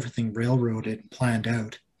you've got everything railroaded and planned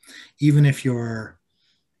out, even if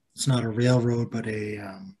it's not a railroad, but a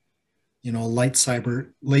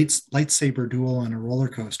lightsaber duel on a roller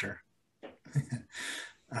coaster,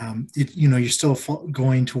 you're still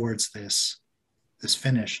going towards this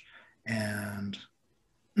finish, and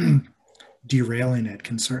derailing it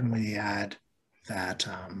can certainly add that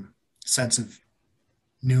sense of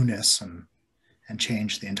newness and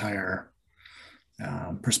change the entire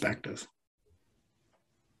perspective.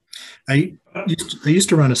 I used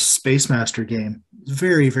to run a Space Master game,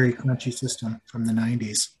 very, very crunchy system from the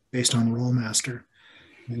 90s based on Rollmaster,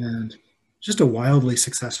 and just a wildly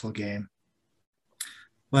successful game.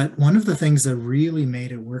 But one of the things that really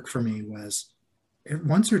made it work for me was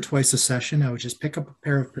once or twice a session, I would just pick up a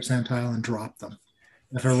pair of percentile and drop them.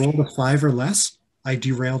 If I rolled a 5 or less, I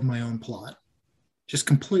derailed my own plot just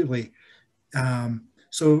completely.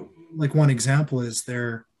 So like one example is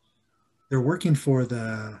they're working for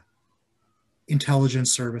the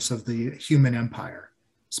intelligence service of the human empire,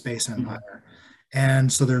 space empire.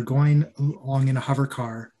 And so they're going along in a hover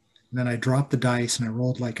car, and then I dropped the dice and I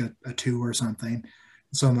rolled like a 2 or something.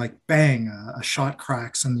 So I'm like, bang, a shot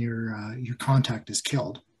cracks and your contact is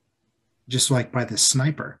killed, just like by this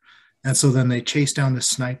sniper. And so then they chase down the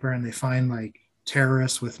sniper and they find like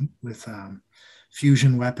terrorists with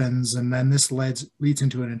fusion weapons, and then this leads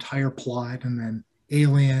into an entire plot, and then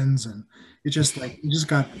aliens, and it just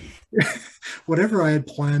got whatever I had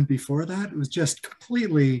planned before that. It was just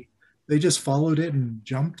completely. They just followed it and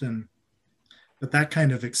jumped, and but that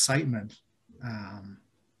kind of excitement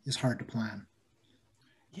is hard to plan.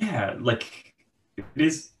 Yeah, like it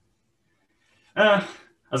is. I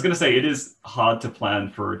was going to say it is hard to plan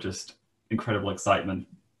for just incredible excitement,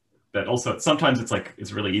 but also sometimes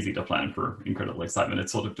it's really easy to plan for incredible excitement. It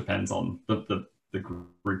sort of depends on the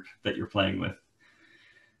group that you're playing with.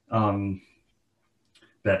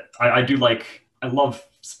 But I love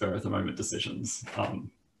spur of the moment decisions.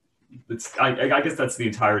 I guess that's the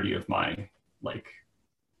entirety of my like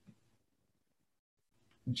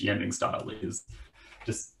GMing style is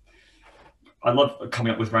just I love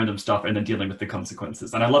coming up with random stuff and then dealing with the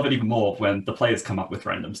consequences. And I love it even more when the players come up with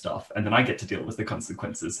random stuff and then I get to deal with the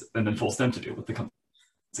consequences and then force them to deal with the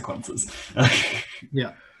consequences.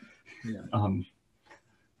 Yeah.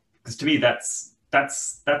 Because to me, that's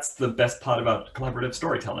the best part about collaborative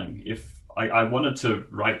storytelling. If I wanted to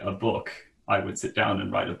write a book, I would sit down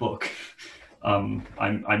and write a book. I'm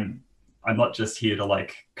not just here to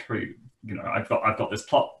like create, I've got this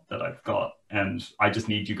plot that I've got, and I just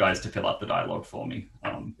need you guys to fill out the dialogue for me.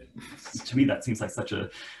 To me, that seems like such a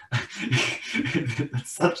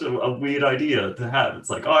weird idea to have. It's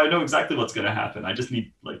like, oh, I know exactly what's going to happen. I just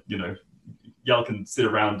need y'all can sit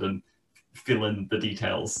around and fill in the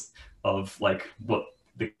details of like what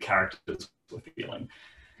the characters were feeling.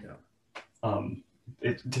 Yeah.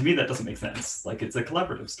 To me, that doesn't make sense. Like, it's a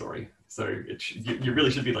collaborative story, so you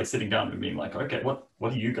really should be like sitting down and being like, okay, what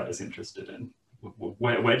are you guys interested in?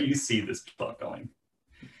 Where do you see this plot going?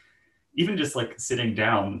 Even just like sitting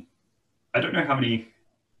down, I don't know how many.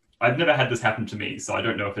 I've never had this happen to me, so I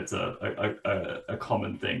don't know if it's a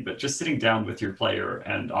common thing. But just sitting down with your player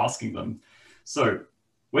and asking them, so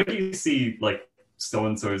where do you see like so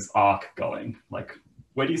and so's arc going? Like,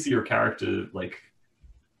 where do you see your character like?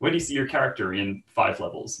 Where do you see your character in 5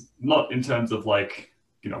 levels? Not in terms of like,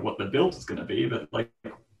 what the build is going to be, but like,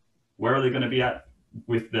 where are they going to be at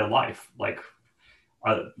with their life? Like,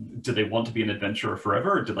 do they want to be an adventurer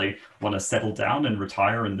forever? Or do they want to settle down and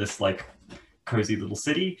retire in this like cozy little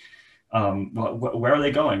city? Where are they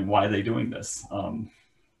going? Why are they doing this?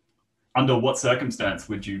 Under what circumstance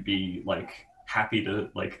would you be like happy to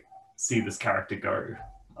like see this character go?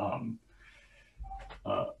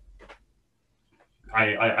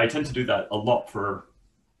 I tend to do that a lot for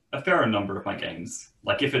a fair number of my games.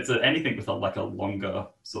 Like if it's anything with a longer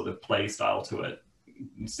sort of play style to it,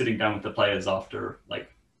 sitting down with the players after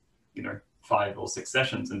 5 or 6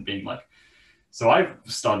 sessions and being like, so I've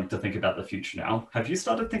started to think about the future now. Have you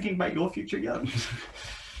started thinking about your future yet?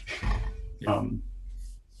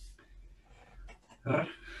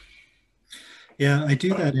 Yeah, I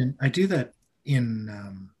do that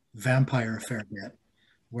in Vampire a fair bit,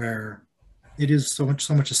 where it is so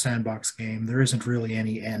much a sandbox game. There isn't really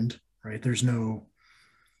any end, right? There's no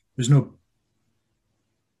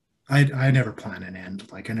I never plan an end.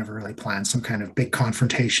 Like I never really plan some kind of big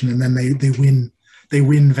confrontation and then they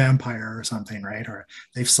win Vampire or something, right? Or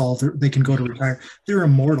they can go to retire. They're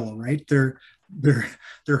immortal, right? Their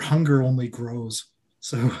hunger only grows.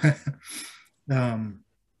 So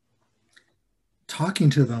talking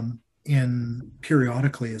to them in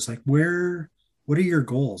periodically is like, what are your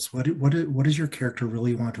goals? What does your character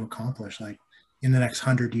really want to accomplish, like in the next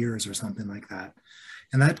 100 years or something like that?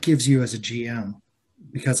 And that gives you as a GM,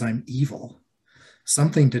 because I'm evil,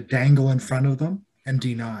 something to dangle in front of them and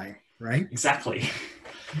deny, right? Exactly.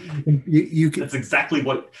 You can, That's exactly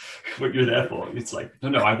what you're there for. It's like,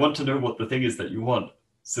 no, I want to know what the thing is that you want,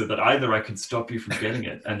 so that either I can stop you from getting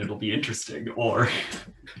it and it'll be interesting, or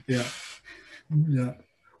yeah,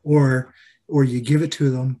 or you give it to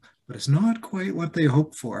them, but it's not quite what they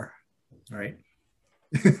hope for, right?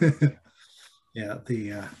 Yeah,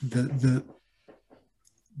 the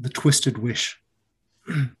twisted wish.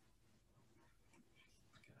 Good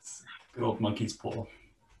old monkey's paw.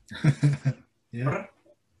 Yeah.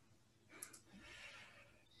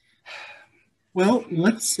 Well,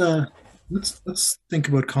 let's think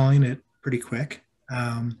about calling it pretty quick.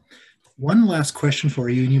 One last question for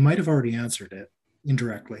you, and you might have already answered it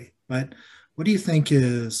indirectly, but what do you think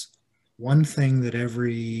is one thing that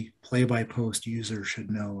every play-by-post user should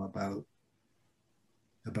know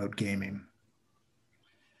about gaming?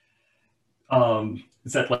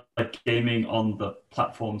 Is that like gaming on the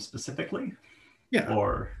platform specifically? Yeah.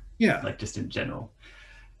 Or yeah, like just in general?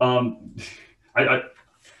 I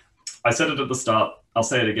said it at the start. I'll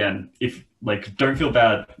say it again. If don't feel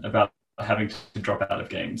bad about having to drop out of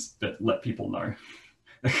games, but let people know.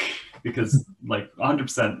 because like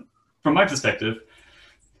 100% from my perspective,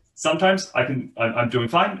 sometimes I'm doing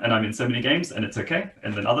fine and I'm in so many games and it's okay,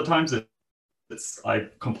 and then other times I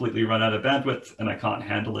completely run out of bandwidth and I can't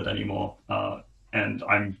handle it anymore, and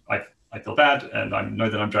I feel bad, and I know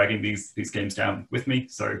that I'm dragging these games down with me.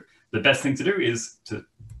 So the best thing to do is to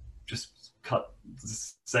just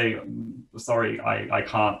say sorry, I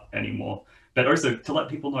can't anymore, but also to let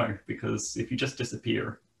people know, because if you just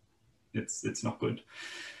disappear, it's not good.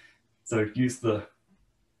 So use the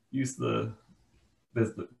is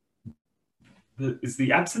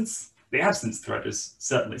the absence thread is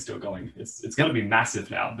certainly still going. It's going to be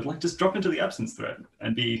massive now, but like just drop into the absence thread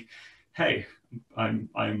and be, hey, I'm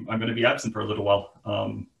going to be absent for a little while.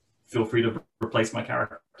 Feel free to replace my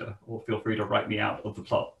character, or feel free to write me out of the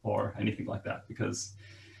plot, or anything like that. Because,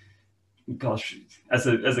 gosh, as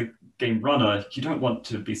a game runner, you don't want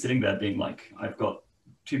to be sitting there being like, I've got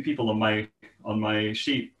 2 people on my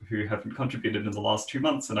sheet who haven't contributed in the last 2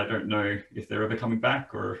 months, and I don't know if they're ever coming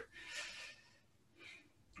back or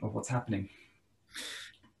what's happening.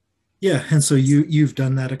 Yeah, and so you've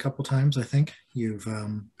done that a couple times, I think.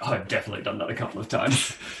 I've definitely done that a couple of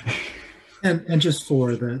times. and just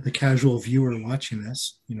for the casual viewer watching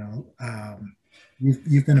this,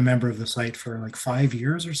 you've been a member of the site for like 5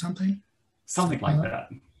 years or something. Something like that.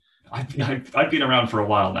 I've been around for a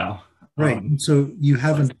while now. Right. So you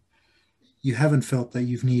haven't felt that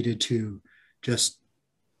you've needed to just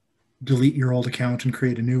delete your old account and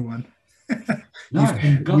create a new one. No,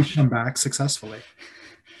 you've come back successfully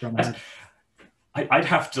from that. I'd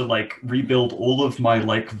have to like rebuild all of my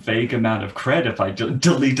like vague amount of cred if I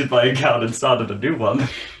deleted my account and started a new one.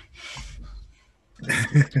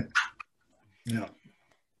 Yeah.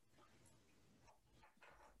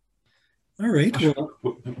 All right.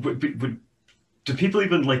 Well, do people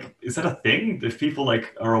even like? Is that a thing? If people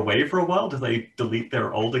like are away for a while, do they delete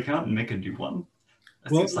their old account and make a new one?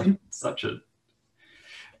 That seems like such a.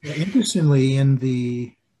 Interestingly, in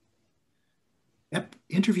the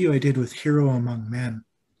interview I did with Hero Among Men,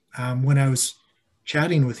 when I was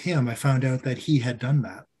chatting with him, I found out that he had done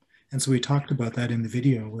that, and so we talked about that in the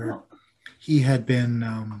video where he had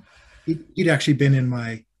been. He'd actually been in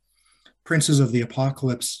my Princes of the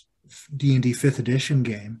Apocalypse D&D 5th edition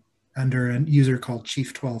game under a user called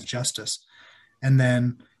Chief 12 Justice, and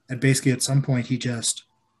then at some point he just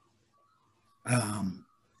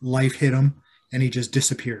life hit him and he just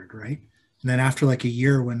disappeared, right? And then after like a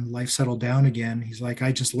year, when life settled down again, he's like,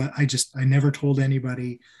 I never told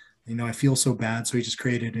anybody, I feel so bad. So he just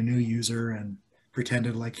created a new user and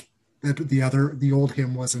pretended like that the old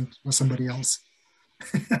him was somebody else.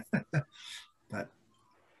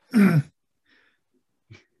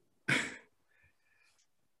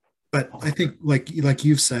 But I think like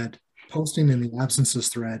you've said, posting in the absences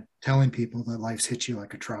thread, telling people that life's hit you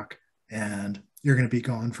like a truck and you're going to be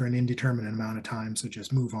gone for an indeterminate amount of time, so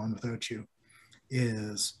just move on without you,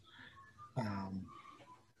 is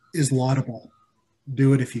laudable.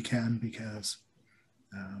 Do it if you can, because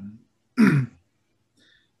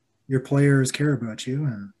your players care about you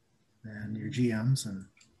and your GMs, and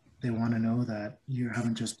they want to know that you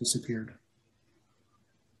haven't just disappeared.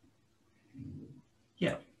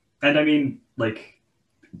 Yeah. And I mean, like,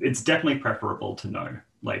 it's definitely preferable to know.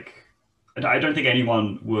 Like, I don't think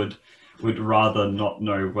anyone would rather not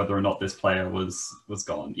know whether or not this player was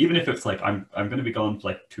gone, even if it's like I'm going to be gone for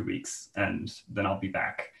like 2 weeks and then I'll be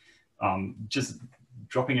back. Just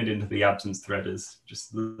dropping it into the absence thread is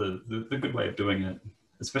just the good way of doing it,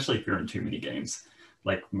 especially if you're in too many games,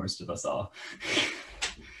 like most of us are.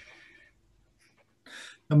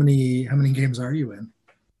 How many games are you in?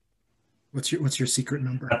 What's your secret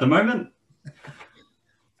number? At the moment,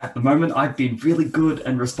 I've been really good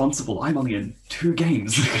and responsible. I'm only in 2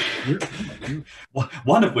 games.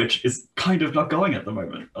 One of which is kind of not going at the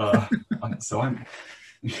moment. So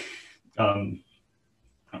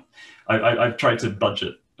I've tried to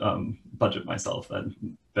budget myself,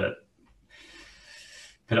 but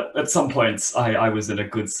at some points I was in a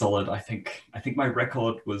good solid. I think my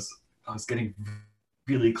record was, I was getting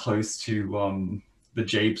really close to the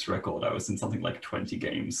Jabes record. I was in something like 20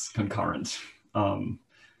 games concurrent.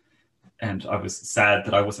 And I was sad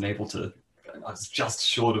that I wasn't able to, I was just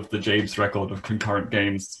short of the Jabes record of concurrent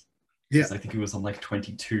games. Yeah. I think it was on like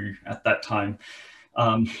 22 at that time.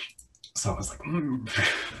 So I was like,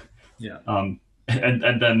 Yeah.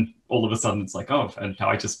 And then all of a sudden it's like, oh, and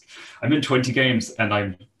now I'm in 20 games and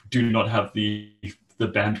I do not have the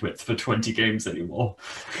bandwidth for 20 games anymore.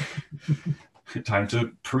 Time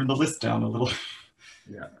to prune the list down a little.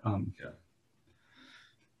 Yeah.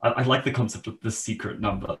 I like the concept of the secret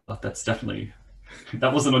number. That's definitely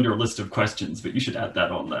That wasn't on your list of questions, but you should add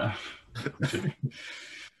that on there.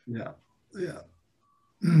 Yeah. Yeah.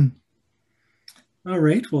 All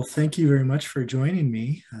right. Well, thank you very much for joining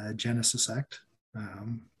me, Genesis Sect.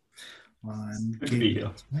 On Good to be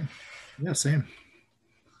here. Yeah, same.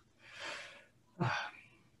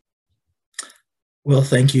 Well,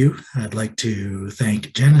 thank you. I'd like to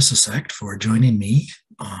thank Genesis Sect for joining me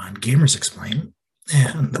on Gamers Explain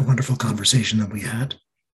and the wonderful conversation that we had.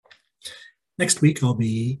 Next week, I'll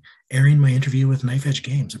be airing my interview with Knife Edge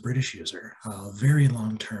Games, a British user, a very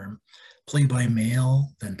long-term play by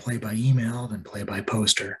mail, then play by email, then play by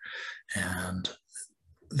poster. And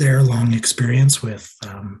their long experience with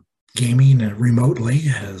gaming remotely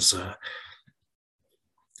has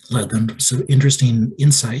led them to some interesting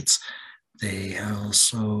insights. They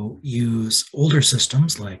also use older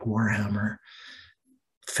systems like Warhammer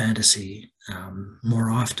Fantasy more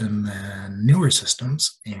often than newer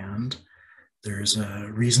systems, and there's a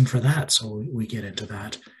reason for that, so we get into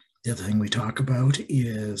that. The other thing we talk about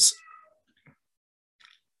is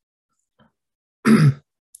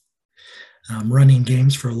running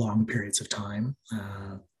games for long periods of time.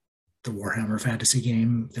 The Warhammer Fantasy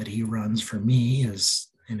game that he runs for me is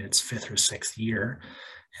in its 5th or 6th year.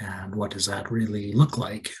 And what does that really look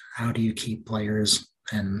like? How do you keep players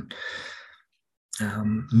and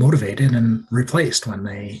motivated and replaced when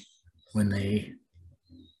they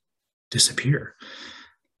disappear?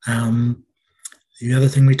 The other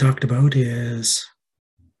thing we talked about is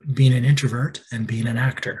being an introvert and being an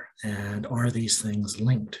actor, and are these things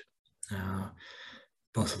linked?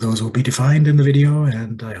 Both of those will be defined in the video,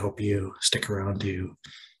 and I hope you stick around to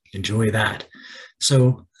enjoy that.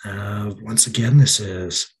 So once again, this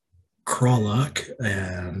is Crawlock,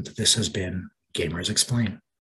 and this has been Gamers Explain.